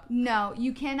 Shut up. No,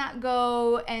 you cannot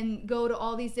go to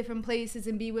all these different places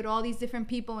and be with all these different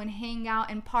people and hang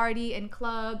out and party and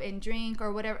club and drink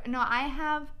or whatever. No, I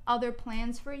have other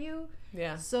plans for you.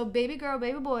 Yeah. So baby girl,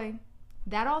 baby boy,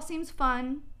 that all seems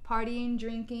fun. Partying,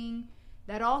 drinking,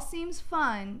 that all seems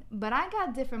fun. But I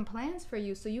got different plans for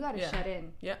you, so you got to shut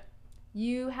in. Yeah.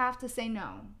 You have to say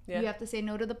no. Yeah. You have to say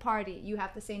no to the party. You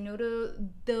have to say no to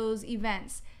those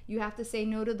events. You have to say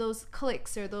no to those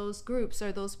cliques or those groups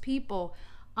or those people,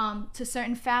 to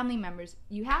certain family members.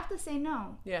 You have to say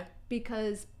no. Yeah.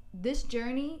 Because this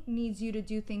journey needs you to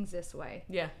do things this way.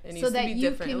 Yeah. It needs to be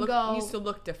different. It needs to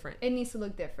look different. It needs to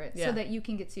look different so that you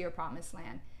can get to your promised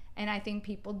land. And I think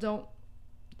people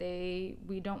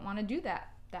we don't want to do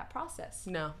that process.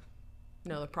 No,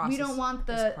 the process. We don't want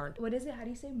what is it? How do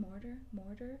you say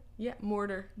mortar? Yeah,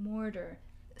 mortar.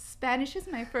 Spanish is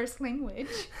my first language.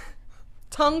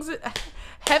 Tongues,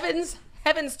 heaven's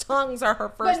tongues are her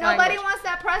first language. But nobody wants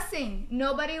that pressing.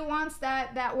 Nobody wants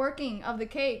that working of the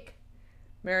cake.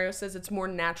 Mario says it's more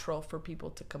natural for people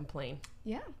to complain.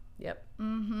 Yeah. Yep.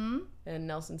 Mm-hmm. And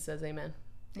Nelson says amen.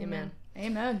 Amen.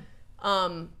 Amen.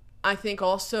 I think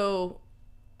also,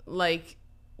 like,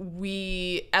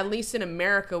 we, at least in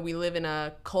America, we live in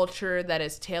a culture that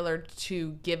is tailored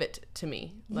to give it to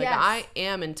me. Like, yes. I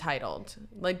am entitled.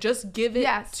 Like, just give it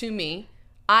to me.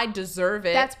 I deserve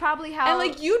it. That's probably how. And,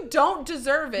 like, you don't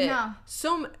deserve it. No.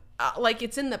 So, like,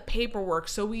 it's in the paperwork.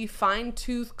 So we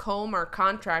fine-tooth comb our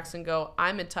contracts and go,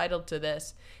 I'm entitled to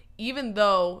this. even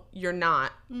though you're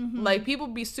not. Mm-hmm. Like, people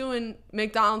be suing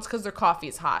McDonald's because their coffee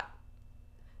is hot.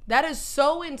 That is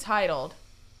so entitled.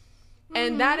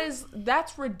 And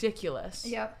that's ridiculous.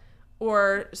 Yep.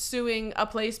 Or suing a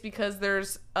place because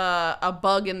there's a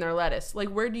bug in their lettuce. Like,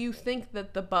 where do you think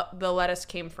that the lettuce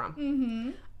came from? Mm-hmm.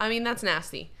 I mean, that's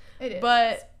nasty. It is.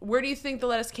 But where do you think the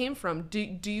lettuce came from?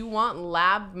 Do you want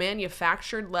lab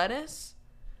manufactured lettuce?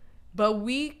 But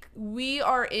we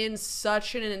are in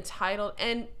such an entitled,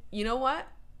 and you know what?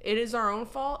 It is our own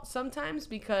fault sometimes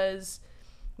because,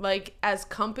 like, as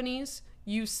companies,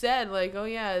 you said, like, oh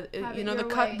yeah,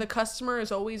 the customer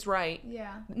is always right.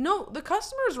 Yeah. No, the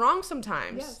customer is wrong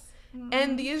sometimes. Yes. Mm-hmm.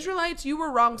 And the Israelites, you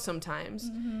were wrong sometimes.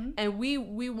 Mm-hmm. And we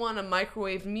want a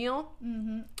microwave meal.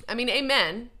 Mm-hmm. I mean,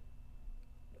 amen.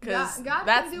 Because God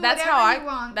that's can do that's whatever how he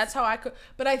wants. that's how I could.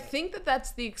 But I think that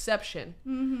that's the exception.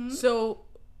 Mm-hmm. So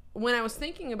when I was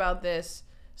thinking about this,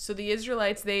 so the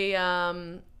Israelites, they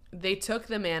took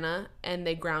the manna and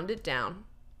they ground it down.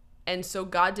 And so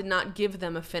God did not give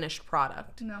them a finished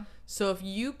product. No. So if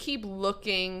you keep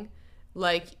looking,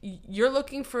 like, you're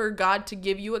looking for God to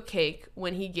give you a cake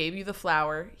when he gave you the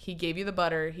flour, he gave you the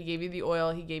butter, he gave you the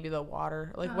oil, he gave you the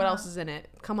water. Like, what else is in it?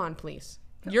 Come on, please.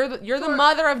 You're the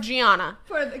mother of Gianna.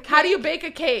 For the cake. How do you bake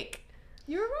a cake?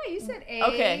 You're right. You said eggs,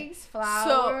 Okay. flour.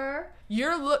 So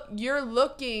you're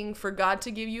looking for God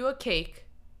to give you a cake,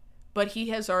 but he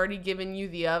has already given you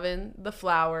the oven, the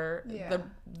flour,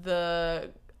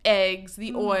 the eggs,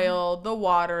 the oil, the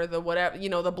water, the whatever,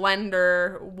 the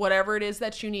blender, whatever it is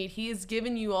that you need. He has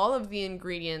given you all of the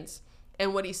ingredients.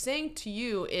 And what he's saying to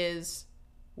you is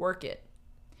work it.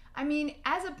 I mean,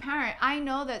 as a parent, I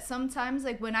know that sometimes,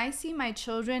 like, when I see my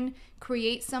children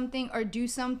create something or do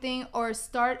something or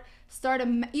start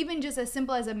even just as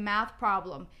simple as a math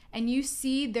problem, and you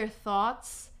see their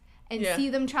thoughts and see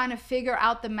them trying to figure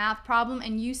out the math problem,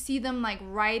 and you see them, like,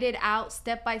 write it out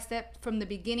step by step from the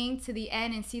beginning to the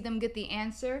end and see them get the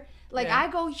answer. Like, I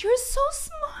go, you're so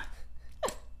smart.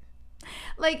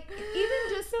 Like, even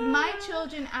just my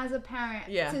children as a parent,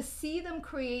 to see them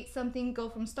create something, go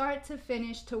from start to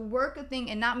finish, to work a thing,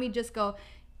 and not me just go,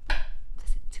 2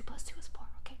 + 2 is 4,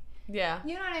 okay? Yeah.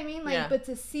 You know what I mean? Like, but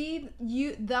to see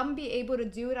them be able to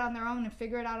do it on their own and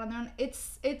figure it out on their own,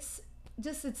 it's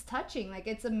touching. Like,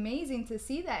 it's amazing to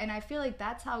see that. And I feel like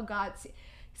that's how God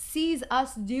sees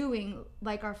us doing,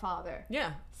 like our Father.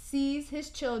 Yeah. Sees his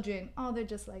children, oh, they're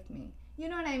just like me. You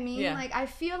know what I mean? Yeah. Like, I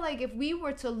feel like if we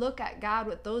were to look at God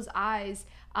with those eyes,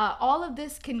 all of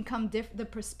this can come the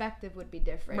perspective would be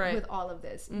different with all of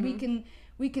this. Mm-hmm.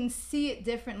 We can see it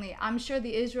differently. I'm sure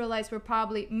the Israelites were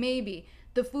probably, maybe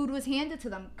the food was handed to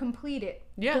them, completed,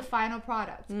 the final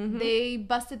product. Mm-hmm. They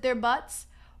busted their butts,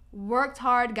 worked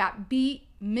hard, got beat,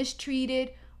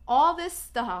 mistreated, all this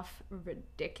stuff,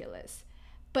 ridiculous.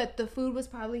 But the food was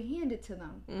probably handed to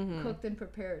them, cooked and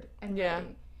prepared and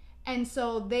ready. And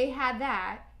so they had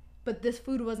that, but this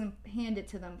food wasn't handed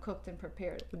to them, cooked and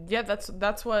prepared. Yeah,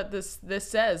 that's what this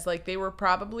says. Like, they were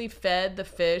probably fed the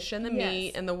fish and the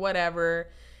meat and the whatever,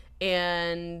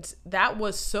 and that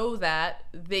was so that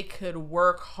they could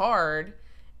work hard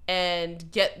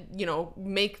and get,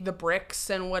 make the bricks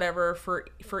and whatever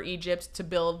for Egypt to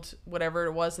build whatever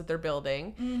it was that they're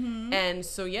building. Mm-hmm. And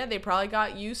so, they probably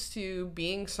got used to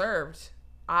being served.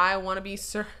 I want to be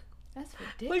served. That's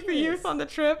ridiculous. Like the youth on the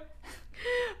trip.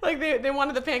 Like, they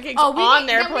wanted the pancakes on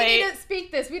their plate. We need to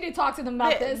speak this. We need to talk to them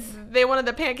about this. They wanted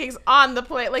the pancakes on the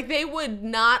plate. Like, they would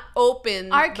not open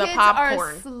the popcorn.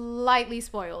 Our kids are slightly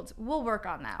spoiled. We'll work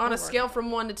on that. On a scale from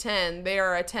 1 to 10, they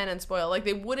are a 10 and spoiled. Like,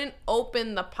 they wouldn't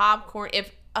open the popcorn.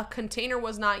 If a container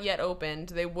was not yet opened,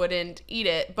 they wouldn't eat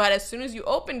it. But as soon as you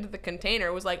opened the container,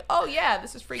 it was like, oh, yeah,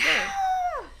 this is free game.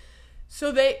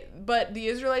 So but the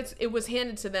Israelites, it was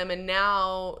handed to them, and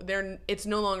now it's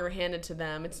no longer handed to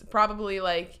them. It's probably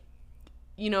like,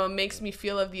 it makes me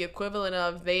feel of the equivalent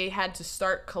of they had to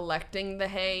start collecting the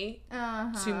hay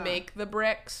to make the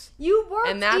bricks. You work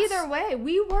either way.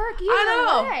 We work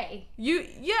either way.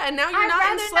 And now you're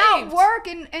not enslaved. I'd rather not work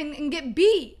and get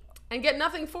beat. And get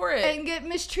nothing for it. And get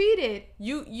mistreated.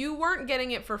 You weren't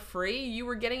getting it for free. You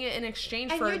were getting it in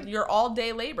exchange for your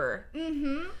all-day labor.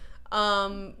 Mm-hmm.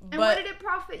 And what did it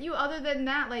profit you other than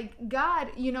that? Like, God,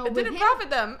 it didn't profit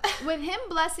them. With him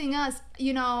blessing us,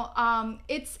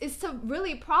 it's to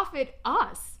really profit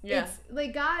us. Yeah. It's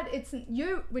like, God,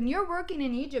 when you're working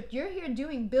in Egypt, you're here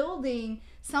building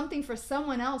something for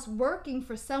someone else, working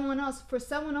for someone else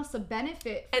to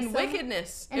benefit. And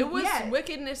wickedness. It was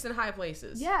wickedness in high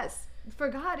places. Yes. For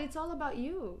God, it's all about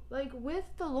you. Like, with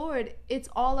the Lord, it's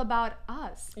all about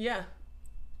us. Yeah.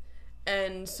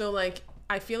 And so, like,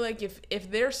 I feel like if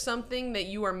there's something that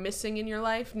you are missing in your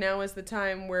life, now is the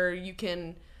time where you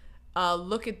can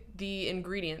look at the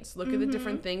ingredients, look at the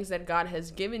different things that God has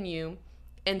given you,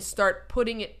 and start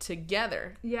putting it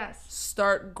together. Yes.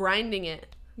 Start grinding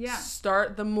it. Yeah.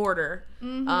 Start the mortar.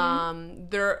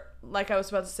 Like I was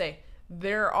about to say,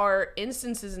 there are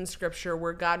instances in Scripture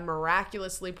where God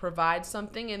miraculously provides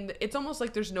something, and it's almost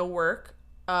like there's no work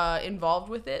involved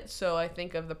with it. So I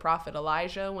think of the prophet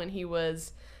Elijah when he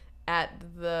was at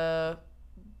the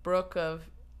brook of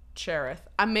Cherith.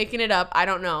 I'm making it up. I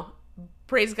don't know.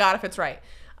 Praise God if it's right.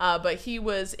 But he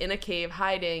was in a cave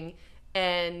hiding,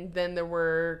 and then there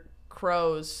were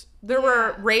crows. There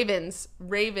were ravens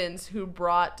who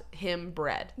brought him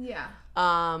bread. Yeah.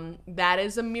 That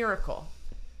is a miracle.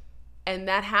 And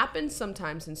that happens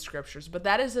sometimes in scriptures, but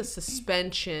that is a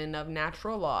suspension of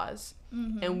natural laws.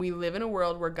 And we live in a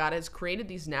world where God has created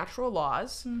these natural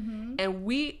laws, and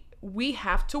we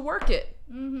have to work it.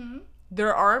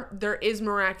 There is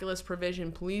miraculous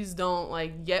provision. Please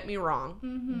don't get me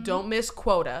wrong. Don't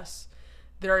misquote us.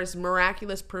 There is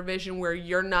miraculous provision where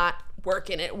you're not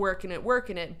working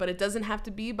it, but it doesn't have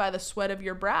to be by the sweat of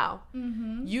your brow.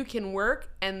 You can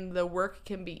work, and the work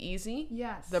can be easy.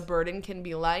 Yes. The burden can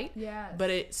be light. Yes. But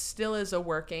it still is a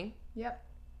working. Yep.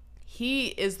 He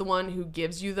is the one who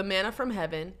gives you the manna from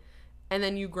heaven, and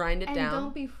then you grind it down.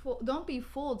 And don't be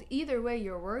fooled. Either way,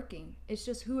 you're working. It's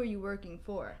just who are you working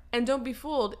for? And don't be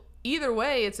fooled. Either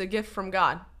way, it's a gift from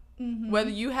God. Whether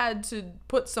you had to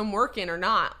put some work in or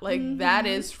not, that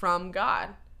is from God.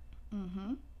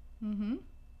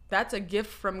 That's a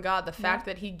gift from God. The fact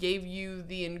that he gave you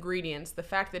the ingredients, the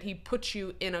fact that he put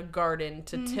you in a garden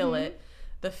to till it,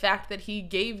 the fact that he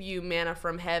gave you manna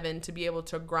from heaven to be able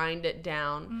to grind it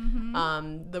down.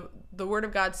 The word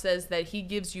of God says that he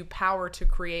gives you power to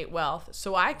create wealth.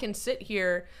 So I can sit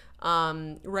here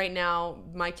right now.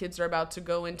 My kids are about to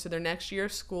go into their next year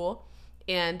of school,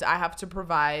 and I have to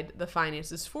provide the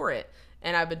finances for it.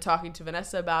 And I've been talking to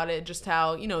Vanessa about it, just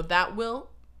how, that will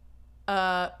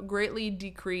greatly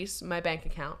decrease my bank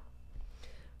account.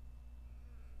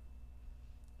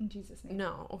 In Jesus' name.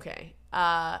 No, okay.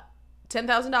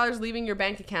 $10,000 leaving your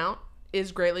bank account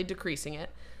is greatly decreasing it.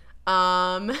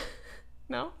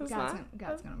 No, it's not.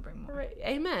 God's gonna bring more. Right.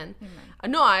 Amen.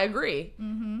 No, I agree.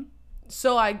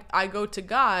 So I go to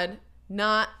God.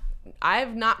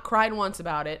 I've not cried once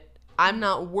about it. I'm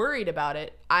not worried about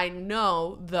it. I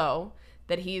know, though,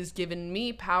 that he's given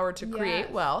me power to create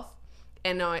wealth.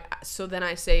 And so then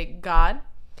I say, God,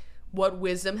 what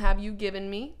wisdom have you given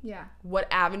me? Yeah. What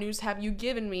avenues have you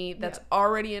given me that's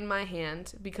already in my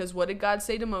hand? Because what did God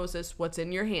say to Moses? What's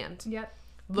in your hand? Yep.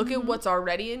 Look at what's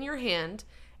already in your hand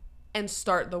and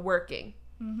start the working.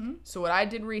 So what I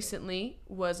did recently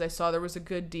was I saw there was a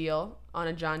good deal on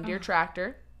a John Deere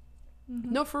tractor.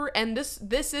 And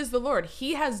this is the Lord.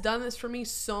 He has done this for me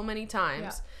so many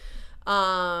times.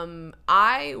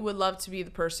 I would love to be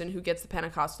the person who gets the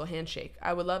Pentecostal handshake.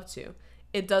 I would love to.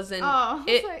 It doesn't. I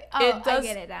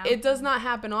get it now. It does not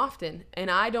happen often, and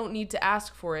I don't need to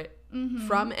ask for it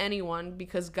from anyone,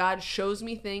 because God shows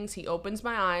me things. He opens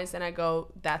my eyes, and I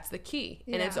go, "That's the key."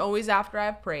 And it's always after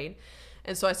I've prayed.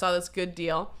 And so I saw this good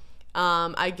deal.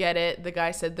 I get it. The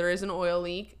guy said there is an oil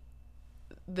leak.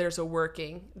 There's a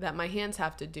working that my hands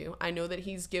have to do. I know that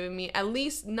he's given me, at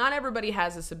least, not everybody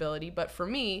has this ability, but for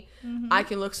me, I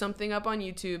can look something up on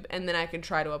YouTube and then I can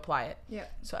try to apply it.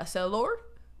 So I said, Lord,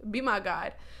 be my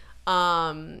guide.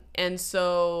 And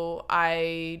so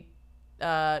I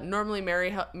normally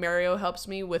Mario helps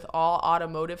me with all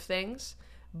automotive things,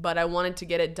 but I wanted to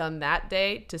get it done that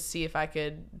day to see if I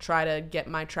could try to get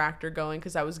my tractor going,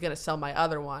 because I was going to sell my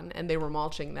other one and they were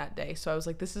mulching that day. So I was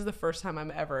like, this is the first time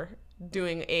I'm ever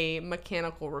doing a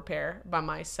mechanical repair by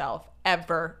myself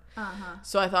ever.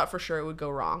 So I thought for sure it would go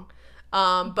wrong.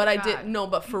 But I didn't. No,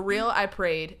 but for real, I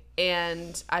prayed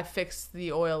and I fixed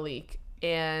the oil leak.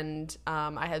 And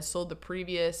I had sold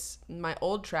my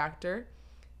old tractor.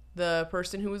 The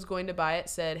person who was going to buy it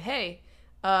said, hey,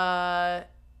 I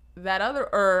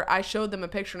showed them a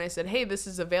picture and I said, hey, this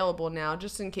is available now,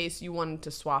 just in case you wanted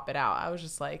to swap it out. I was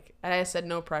just like, and I said,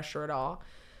 no pressure at all.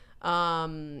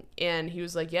 And he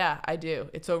was like, yeah, I do.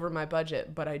 It's over my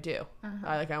budget, but I do.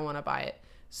 I want to buy it.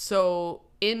 So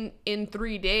in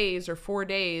 3 days or 4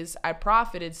 days, I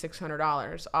profited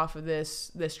 $600 off of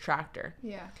this tractor.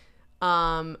 Yeah.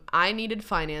 I needed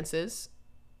finances,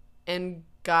 and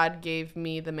God gave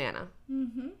me the manna.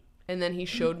 And then he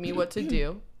showed me what to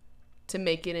do to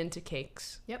make it into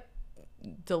cakes. Yep.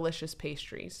 Delicious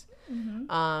pastries.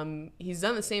 He's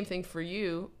done the same thing for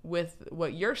you with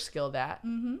what you're skilled at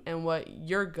and what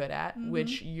you're good at,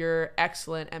 which you're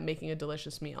excellent at making a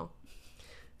delicious meal.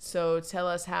 So tell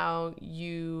us how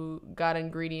you got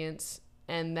ingredients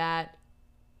and that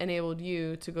enabled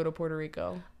you to go to Puerto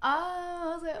Rico. Oh, I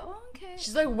was like, oh, okay.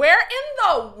 She's like, where in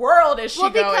the world is she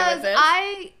going with this?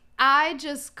 I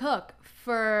just cook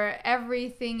for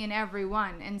everything and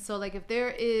everyone, and so like if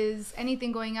there is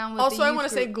anything going on with also, I want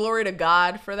to say glory to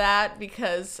God for that,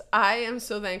 because I am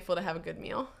so thankful to have a good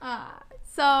meal.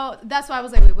 So that's why I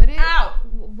was like, wait,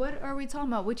 what are we talking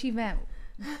about? Which event?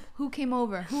 Who came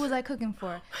over? Who was I cooking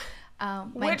for?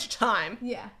 Which time?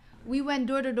 Yeah, we went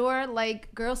door to door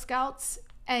like Girl Scouts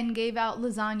and gave out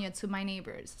lasagna to my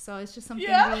neighbors. So it's just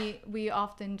something we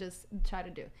often just try to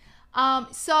do.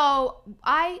 So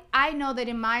I know that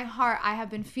in my heart, I have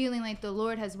been feeling like the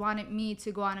Lord has wanted me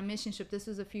to go on a mission trip. This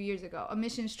was a few years ago, a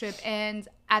missions trip. And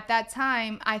at that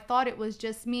time, I thought it was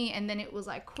just me. And then it was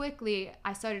like quickly,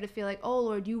 I started to feel like, oh,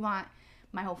 Lord, you want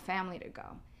my whole family to go.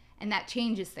 And that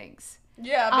changes things.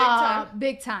 Yeah, big time.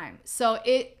 Big time. So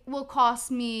it will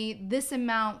cost me this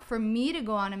amount for me to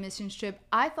go on a missions trip.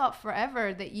 I thought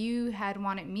forever that you had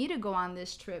wanted me to go on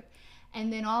this trip.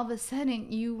 And then all of a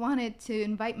sudden, you wanted to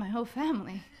invite my whole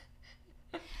family.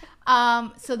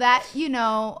 So that,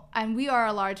 and we are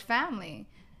a large family.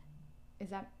 Is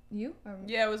that you?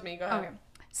 Yeah, it was me. Go ahead. Okay.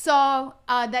 So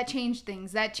that changed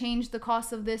things. That changed the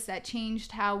cost of this. That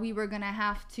changed how we were going to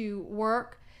have to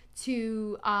work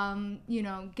to,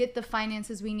 get the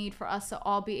finances we need for us to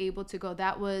all be able to go.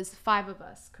 That was 5 of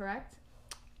us, correct?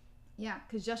 Yeah,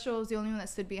 because Joshua was the only one that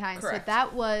stood behind. Correct. So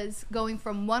that was going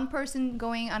from one person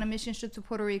going on a mission trip to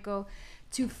Puerto Rico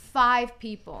to 5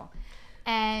 people.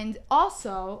 And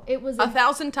also, it was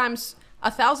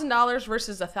 $1,000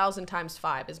 versus 1,000 times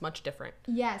 5 is much different.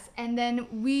 Yes, and then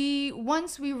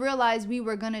once we realized we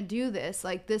were gonna do this,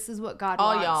 like this is what God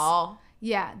all wants. Y'all.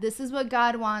 Yeah, this is what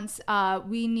God wants.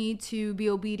 We need to be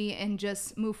obedient and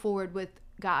just move forward with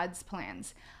God's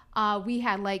plans. We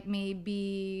had like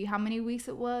maybe how many weeks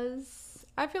it was?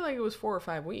 I feel like it was 4 or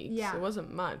 5 weeks. Yeah. It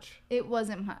wasn't much. It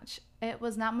wasn't much. It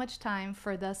was not much time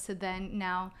for us to then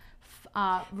now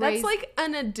raise. That's like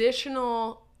an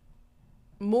additional,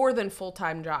 more than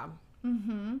full-time job.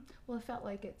 Mm-hmm. Well, it felt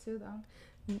like it too, though.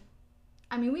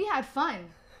 I mean, we had fun.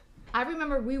 I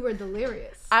remember we were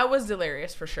delirious. I was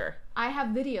delirious for sure. I have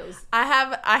videos. I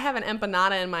have an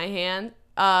empanada in my hand.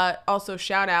 Also,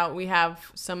 shout out, we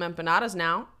have some empanadas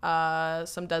now,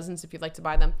 some dozens if you'd like to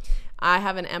buy them. I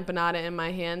have an empanada in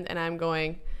my hand, and I'm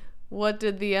going, what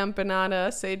did the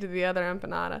empanada say to the other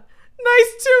empanada?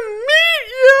 Nice to meet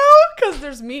you, because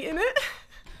there's meat in it.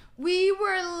 We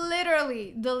were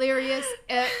literally delirious.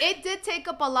 It did take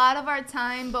up a lot of our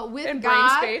time, but with in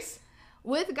God, brain space.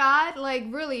 With God, like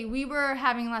really, we were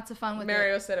having lots of fun with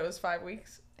Mario it. said it was 5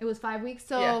 weeks. It was 5 weeks.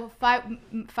 So yeah.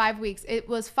 5 weeks. It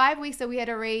was 5 weeks that we had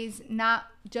to raise, not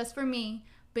just for me,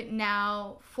 but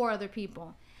now 4 other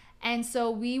people. And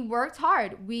so we worked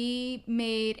hard. We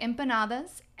made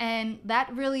empanadas, and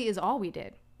that really is all we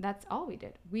did. That's all we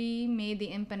did. We made the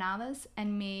empanadas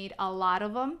and made a lot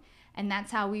of them. And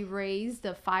that's how we raised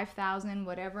the $5,000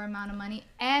 whatever amount of money.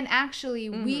 And actually,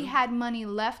 we had money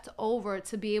left over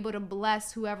to be able to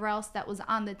bless whoever else that was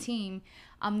on the team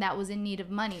that was in need of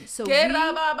money. So and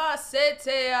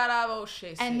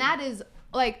that is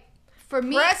like for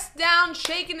me, pressed down,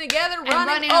 shaken together,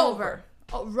 running over.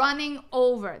 Running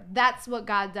over. That's what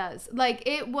God does. Like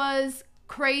it was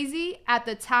crazy at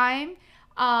the time.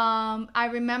 I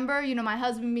remember, my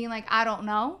husband being like, I don't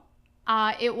know.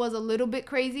 It was a little bit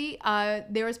crazy.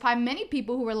 There was probably many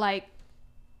people who were like,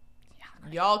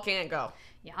 y'all can't go.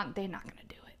 Yeah, they're not going to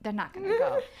do it. They're not going to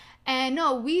go. And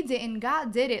no, we didn't.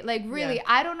 God did it. Like, really, yeah.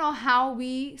 I don't know how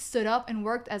we stood up and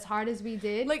worked as hard as we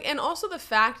did. Like, and also the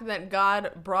fact that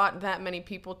God brought that many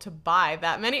people to buy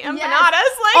that many empanadas.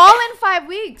 Yes. Like, all in 5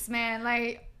 weeks, man.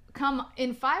 Like,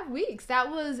 in 5 weeks.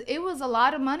 It was a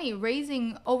lot of money,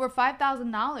 raising over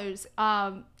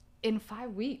 $5,000 in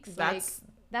 5 weeks.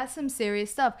 That's some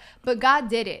serious stuff. But God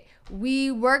did it.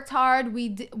 We worked hard. We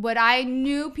did what I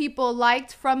knew people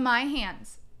liked from my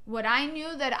hands. What I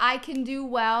knew that I can do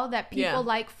well, that people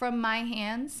like from my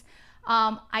hands.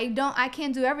 I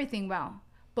can't do everything well.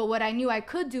 But what I knew I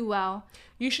could do well.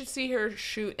 You should see her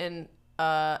shoot an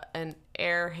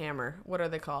air hammer. What are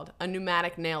they called? A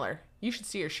pneumatic nailer. You should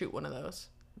see her shoot one of those.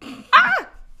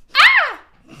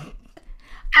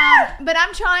 But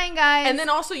I'm trying, guys. And then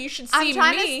also you should see me. I'm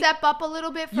trying to step up a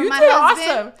little bit for you my did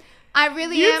husband. Awesome. I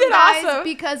really you am, did guys, awesome.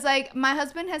 Because like my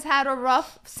husband has had a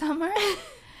rough summer.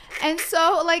 And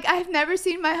so like I've never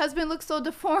seen my husband look so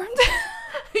deformed.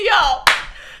 Yo,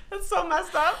 That's so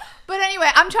messed up. But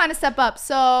anyway, I'm trying to step up.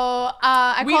 So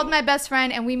I called my best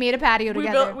friend and we made a patio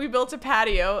together. We built a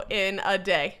patio in a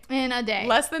day.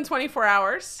 Less than 24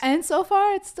 hours. And so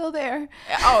far, it's still there.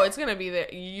 Oh, it's gonna be there.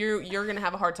 You're gonna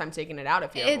have a hard time taking it out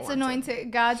if you. It's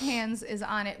anointed. God's hands is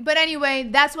on it. But anyway,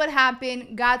 that's what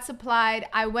happened. God supplied.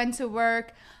 I went to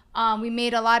work. We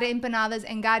made a lot of empanadas,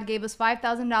 and God gave us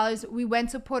 $5,000. We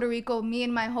went to Puerto Rico. Me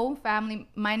and my whole family,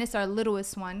 minus our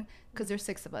littlest one, because there's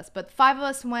 6 of us, but 5 of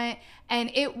us went,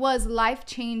 and it was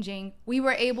life-changing. We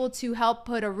were able to help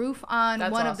put a roof on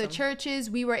one of the churches.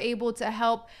 We were able to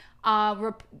help.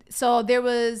 So there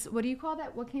was, what do you call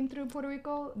that? What came through Puerto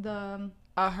Rico?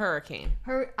 A hurricane.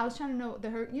 I was trying to know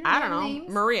you know. I don't know. Names?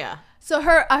 Maria. So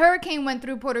a hurricane went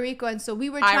through Puerto Rico, and so we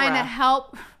were trying to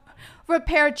help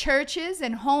repair churches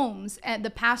and homes, and the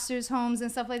pastors' homes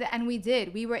and stuff like that. And we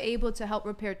did. We were able to help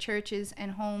repair churches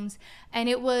and homes, and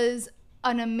it was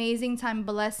an amazing time,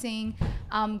 blessing,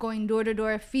 going door to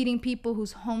door, feeding people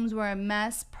whose homes were a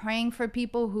mess, praying for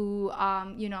people who,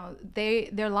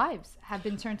 their lives have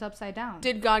been turned upside down.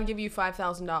 Did God give you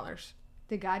 $5,000?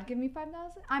 Did God give me $5,000?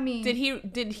 I mean,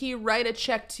 did he write a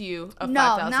check to you of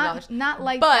 $5,000? No, not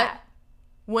like that.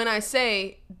 When I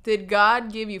say, did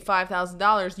God give you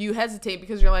 $5,000, you hesitate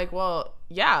because you're like, well,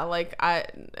 yeah, like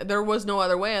there was no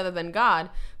other way other than God.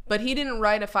 But he didn't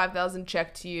write a $5,000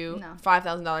 check to you, no.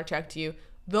 $5,000 check to you.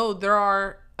 Though there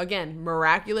are, again,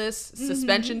 miraculous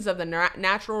suspensions of the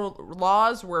natural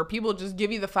laws where people just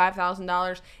give you the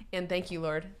 $5,000 and thank you,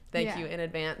 Lord. Thank you in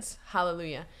advance.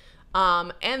 Hallelujah.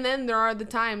 And then there are the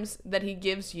times that he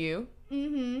gives you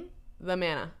the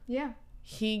manna. Yeah.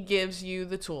 He gives you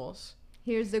the tools.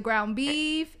 Here's the ground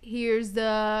beef. Here's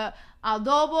the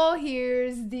adobo.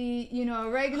 Here's the,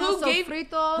 oregano,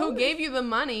 sofrito. Who gave you the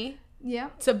money? Yeah.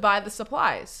 To buy the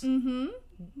supplies.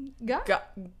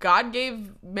 God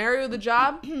gave Mario the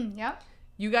job. Yep.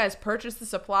 You guys purchased the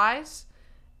supplies.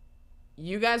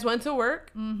 You guys went to work.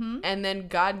 And then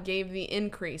God gave the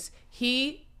increase.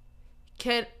 He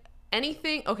can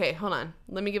anything. Okay, hold on.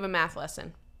 Let me give a math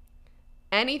lesson.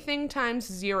 Anything times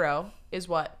 0 is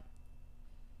what?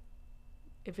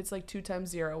 If it's like 2 times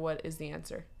 0, what is the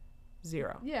answer?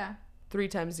 0. Yeah. 3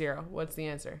 times 0, what's the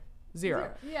answer?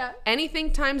 0. Yeah.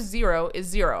 Anything times 0 is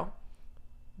 0.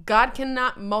 God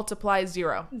cannot multiply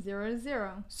 0. 0 is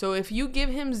 0. So if you give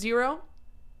him 0,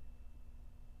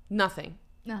 nothing.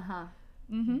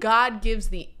 God gives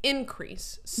the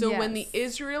increase. So when the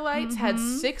Israelites had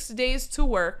 6 days to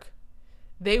work,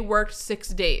 they worked 6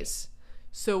 days.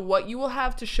 So what you will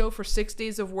have to show for 6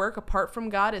 days of work apart from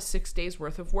God is 6 days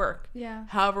worth of work. Yeah.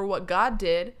 However, what God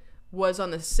did was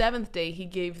on the 7th day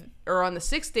on the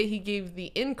 6th day he gave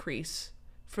the increase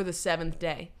for the 7th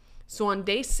day. So on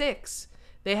day 6,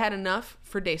 they had enough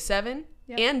for day 7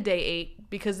 and day 8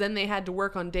 because then they had to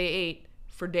work on day 8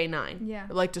 for day 9. Yeah.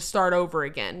 Like to start over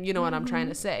again. You know what I'm trying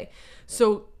to say.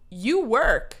 So you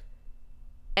work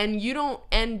and you don't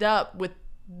end up with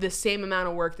the same amount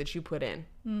of work that you put in.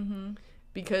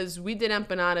 Because we did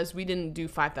empanadas, we didn't do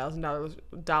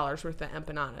 $5,000 worth of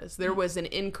empanadas. There was an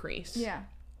increase. Yeah.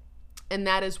 And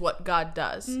that is what God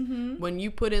does. When you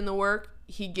put in the work,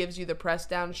 he gives you the press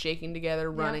down, shaking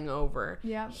together, running over.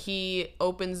 Yeah. He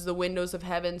opens the windows of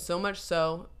heaven so much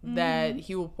so that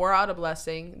he will pour out a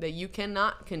blessing that you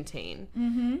cannot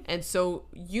contain. And so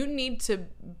you need to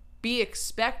be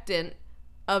expectant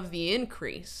of the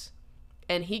increase.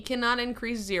 And he cannot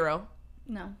increase 0.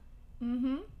 No.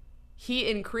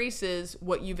 He increases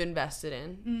what you've invested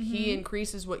in. He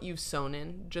increases what you've sown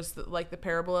in. Just like the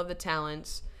parable of the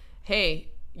talents.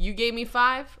 Hey, you gave me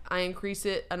 5, I increase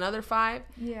it another 5.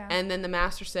 Yeah. And then the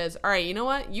master says, all right, you know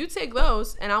what? You take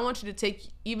those and I want you to take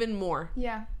even more.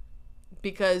 Yeah.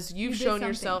 Because you've shown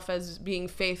yourself as being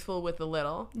faithful with the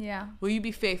little. Yeah. Will you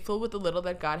be faithful with the little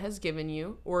that God has given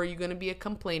you? Or are you going to be a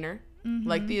complainer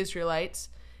like the Israelites?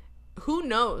 Who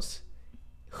knows?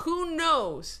 Who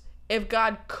knows if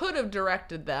God could have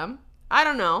directed them? I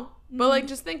don't know. But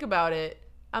just think about it.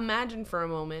 Imagine for a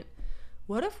moment.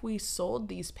 What if we sold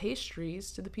these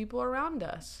pastries to the people around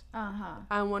us?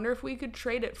 I wonder if we could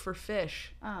trade it for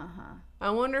fish.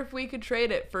 I wonder if we could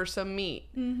trade it for some meat.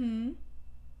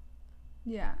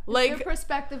 Yeah. Like, their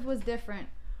perspective was different.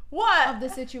 What? Of the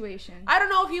situation. I don't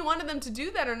know if he wanted them to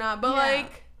do that or not, but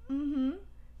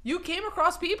you came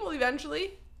across people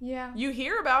eventually. Yeah. You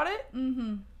hear about it.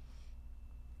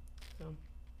 So,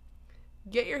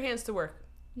 get your hands to work.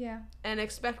 Yeah. And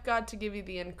expect God to give you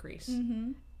the increase.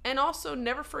 And also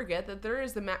never forget that there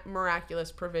is the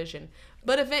miraculous provision.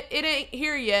 But if it ain't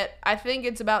here yet, I think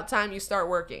it's about time you start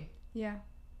working. Yeah.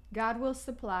 God will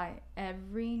supply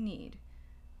every need.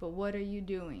 But what are you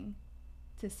doing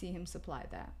to see him supply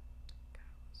that?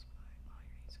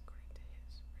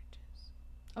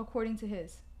 According to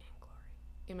his. And glory.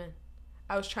 Amen.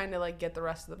 I was trying to like get the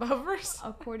rest of the Bible verse.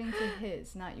 According to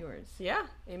his, not yours. Yeah.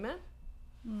 Amen.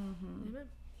 Mm-hmm. Amen.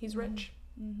 He's rich.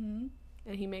 Mm-hmm.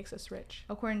 And he makes us rich.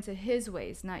 According to his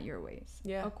ways, not your ways.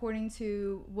 Yeah. According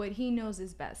to what he knows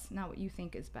is best, not what you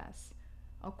think is best.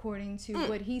 According to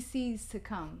what he sees to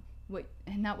come,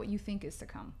 and not what you think is to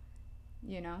come.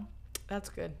 You know? That's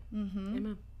good. Mm-hmm.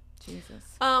 Amen.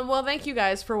 Jesus. Well, thank you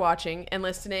guys for watching and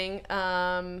listening.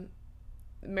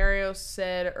 Mario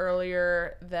said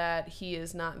earlier that he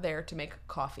is not there to make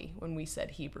coffee when we said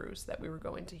Hebrews, that we were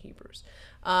going to Hebrews.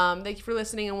 Thank you for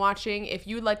listening and watching. If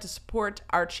you would like to support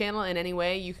our channel in any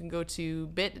way, you can go to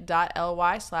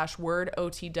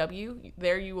bit.ly/wordotw.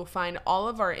 There you will find all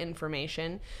of our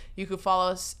information. You can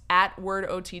follow us at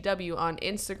wordotw on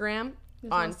Instagram,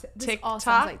 on TikTok. This all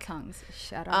sounds like tongues.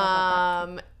 Shut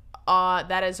up.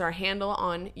 That is our handle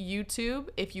on YouTube.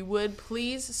 If you would,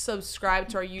 please subscribe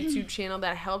to our YouTube channel.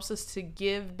 That helps us to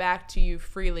give back to you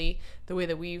freely, the way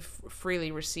that we've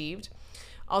freely received.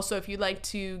 Also, if you'd like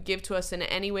to give to us in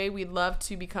any way, we'd love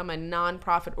to become a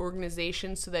nonprofit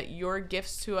organization so that your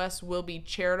gifts to us will be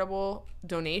charitable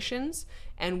donations,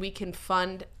 and we can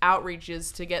fund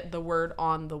outreaches to get the word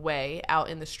on the way out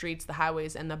in the streets, the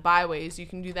highways, and the byways. You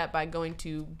can do that by going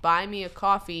to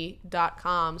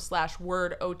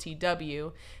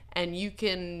buymeacoffee.com/wordotw, and you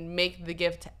can make the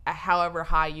gift however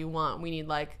high you want. We need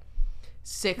like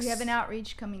We have an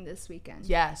outreach coming this weekend.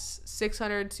 Yes,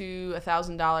 $600 to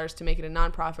 $1,000 to make it a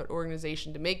nonprofit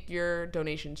organization, to make your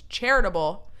donations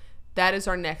charitable. That is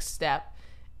our next step.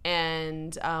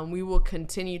 And we will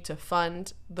continue to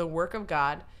fund the work of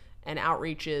God and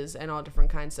outreaches and all different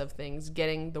kinds of things,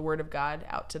 getting the word of God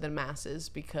out to the masses,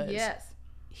 because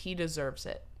he deserves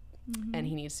it and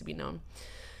he needs to be known.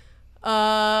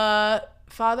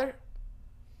 Father,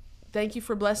 thank you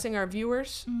for blessing our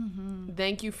viewers.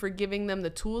 Thank you for giving them the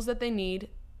tools that they need.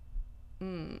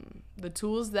 The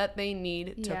tools that they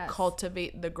need to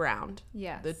cultivate the ground.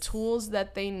 The tools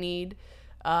that they need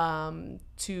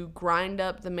to grind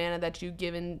up the manna that you've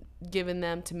given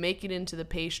them to make it into the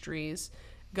pastries.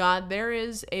 God, there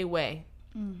is a way.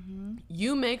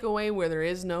 You make a way where there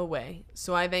is no way.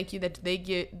 So I thank you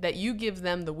that you give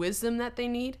them the wisdom that they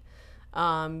need.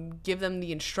 Give them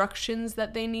the instructions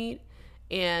that they need.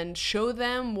 And show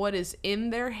them what is in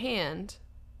their hand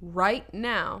right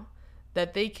now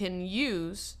that they can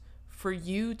use for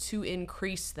you to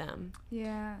increase them.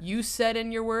 You said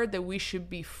in your word that we should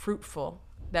be fruitful,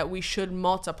 that we should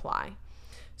multiply.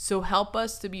 So help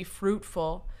us to be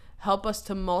fruitful. Help us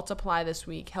to multiply this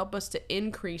week. Help us to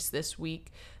increase this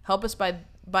week. Help us by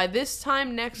this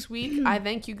time next week. I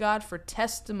thank you, God, for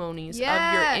testimonies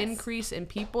of your increase in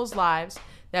people's lives,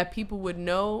 that people would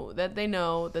know that they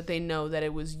know that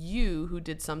it was you who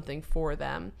did something for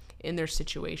them in their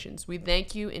situations. We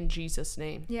thank you in Jesus'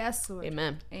 name. Yes, Lord.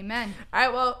 Amen. Amen. All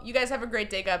right, well, you guys have a great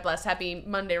day. God bless. Happy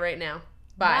Monday right now.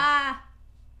 Bye. Bye.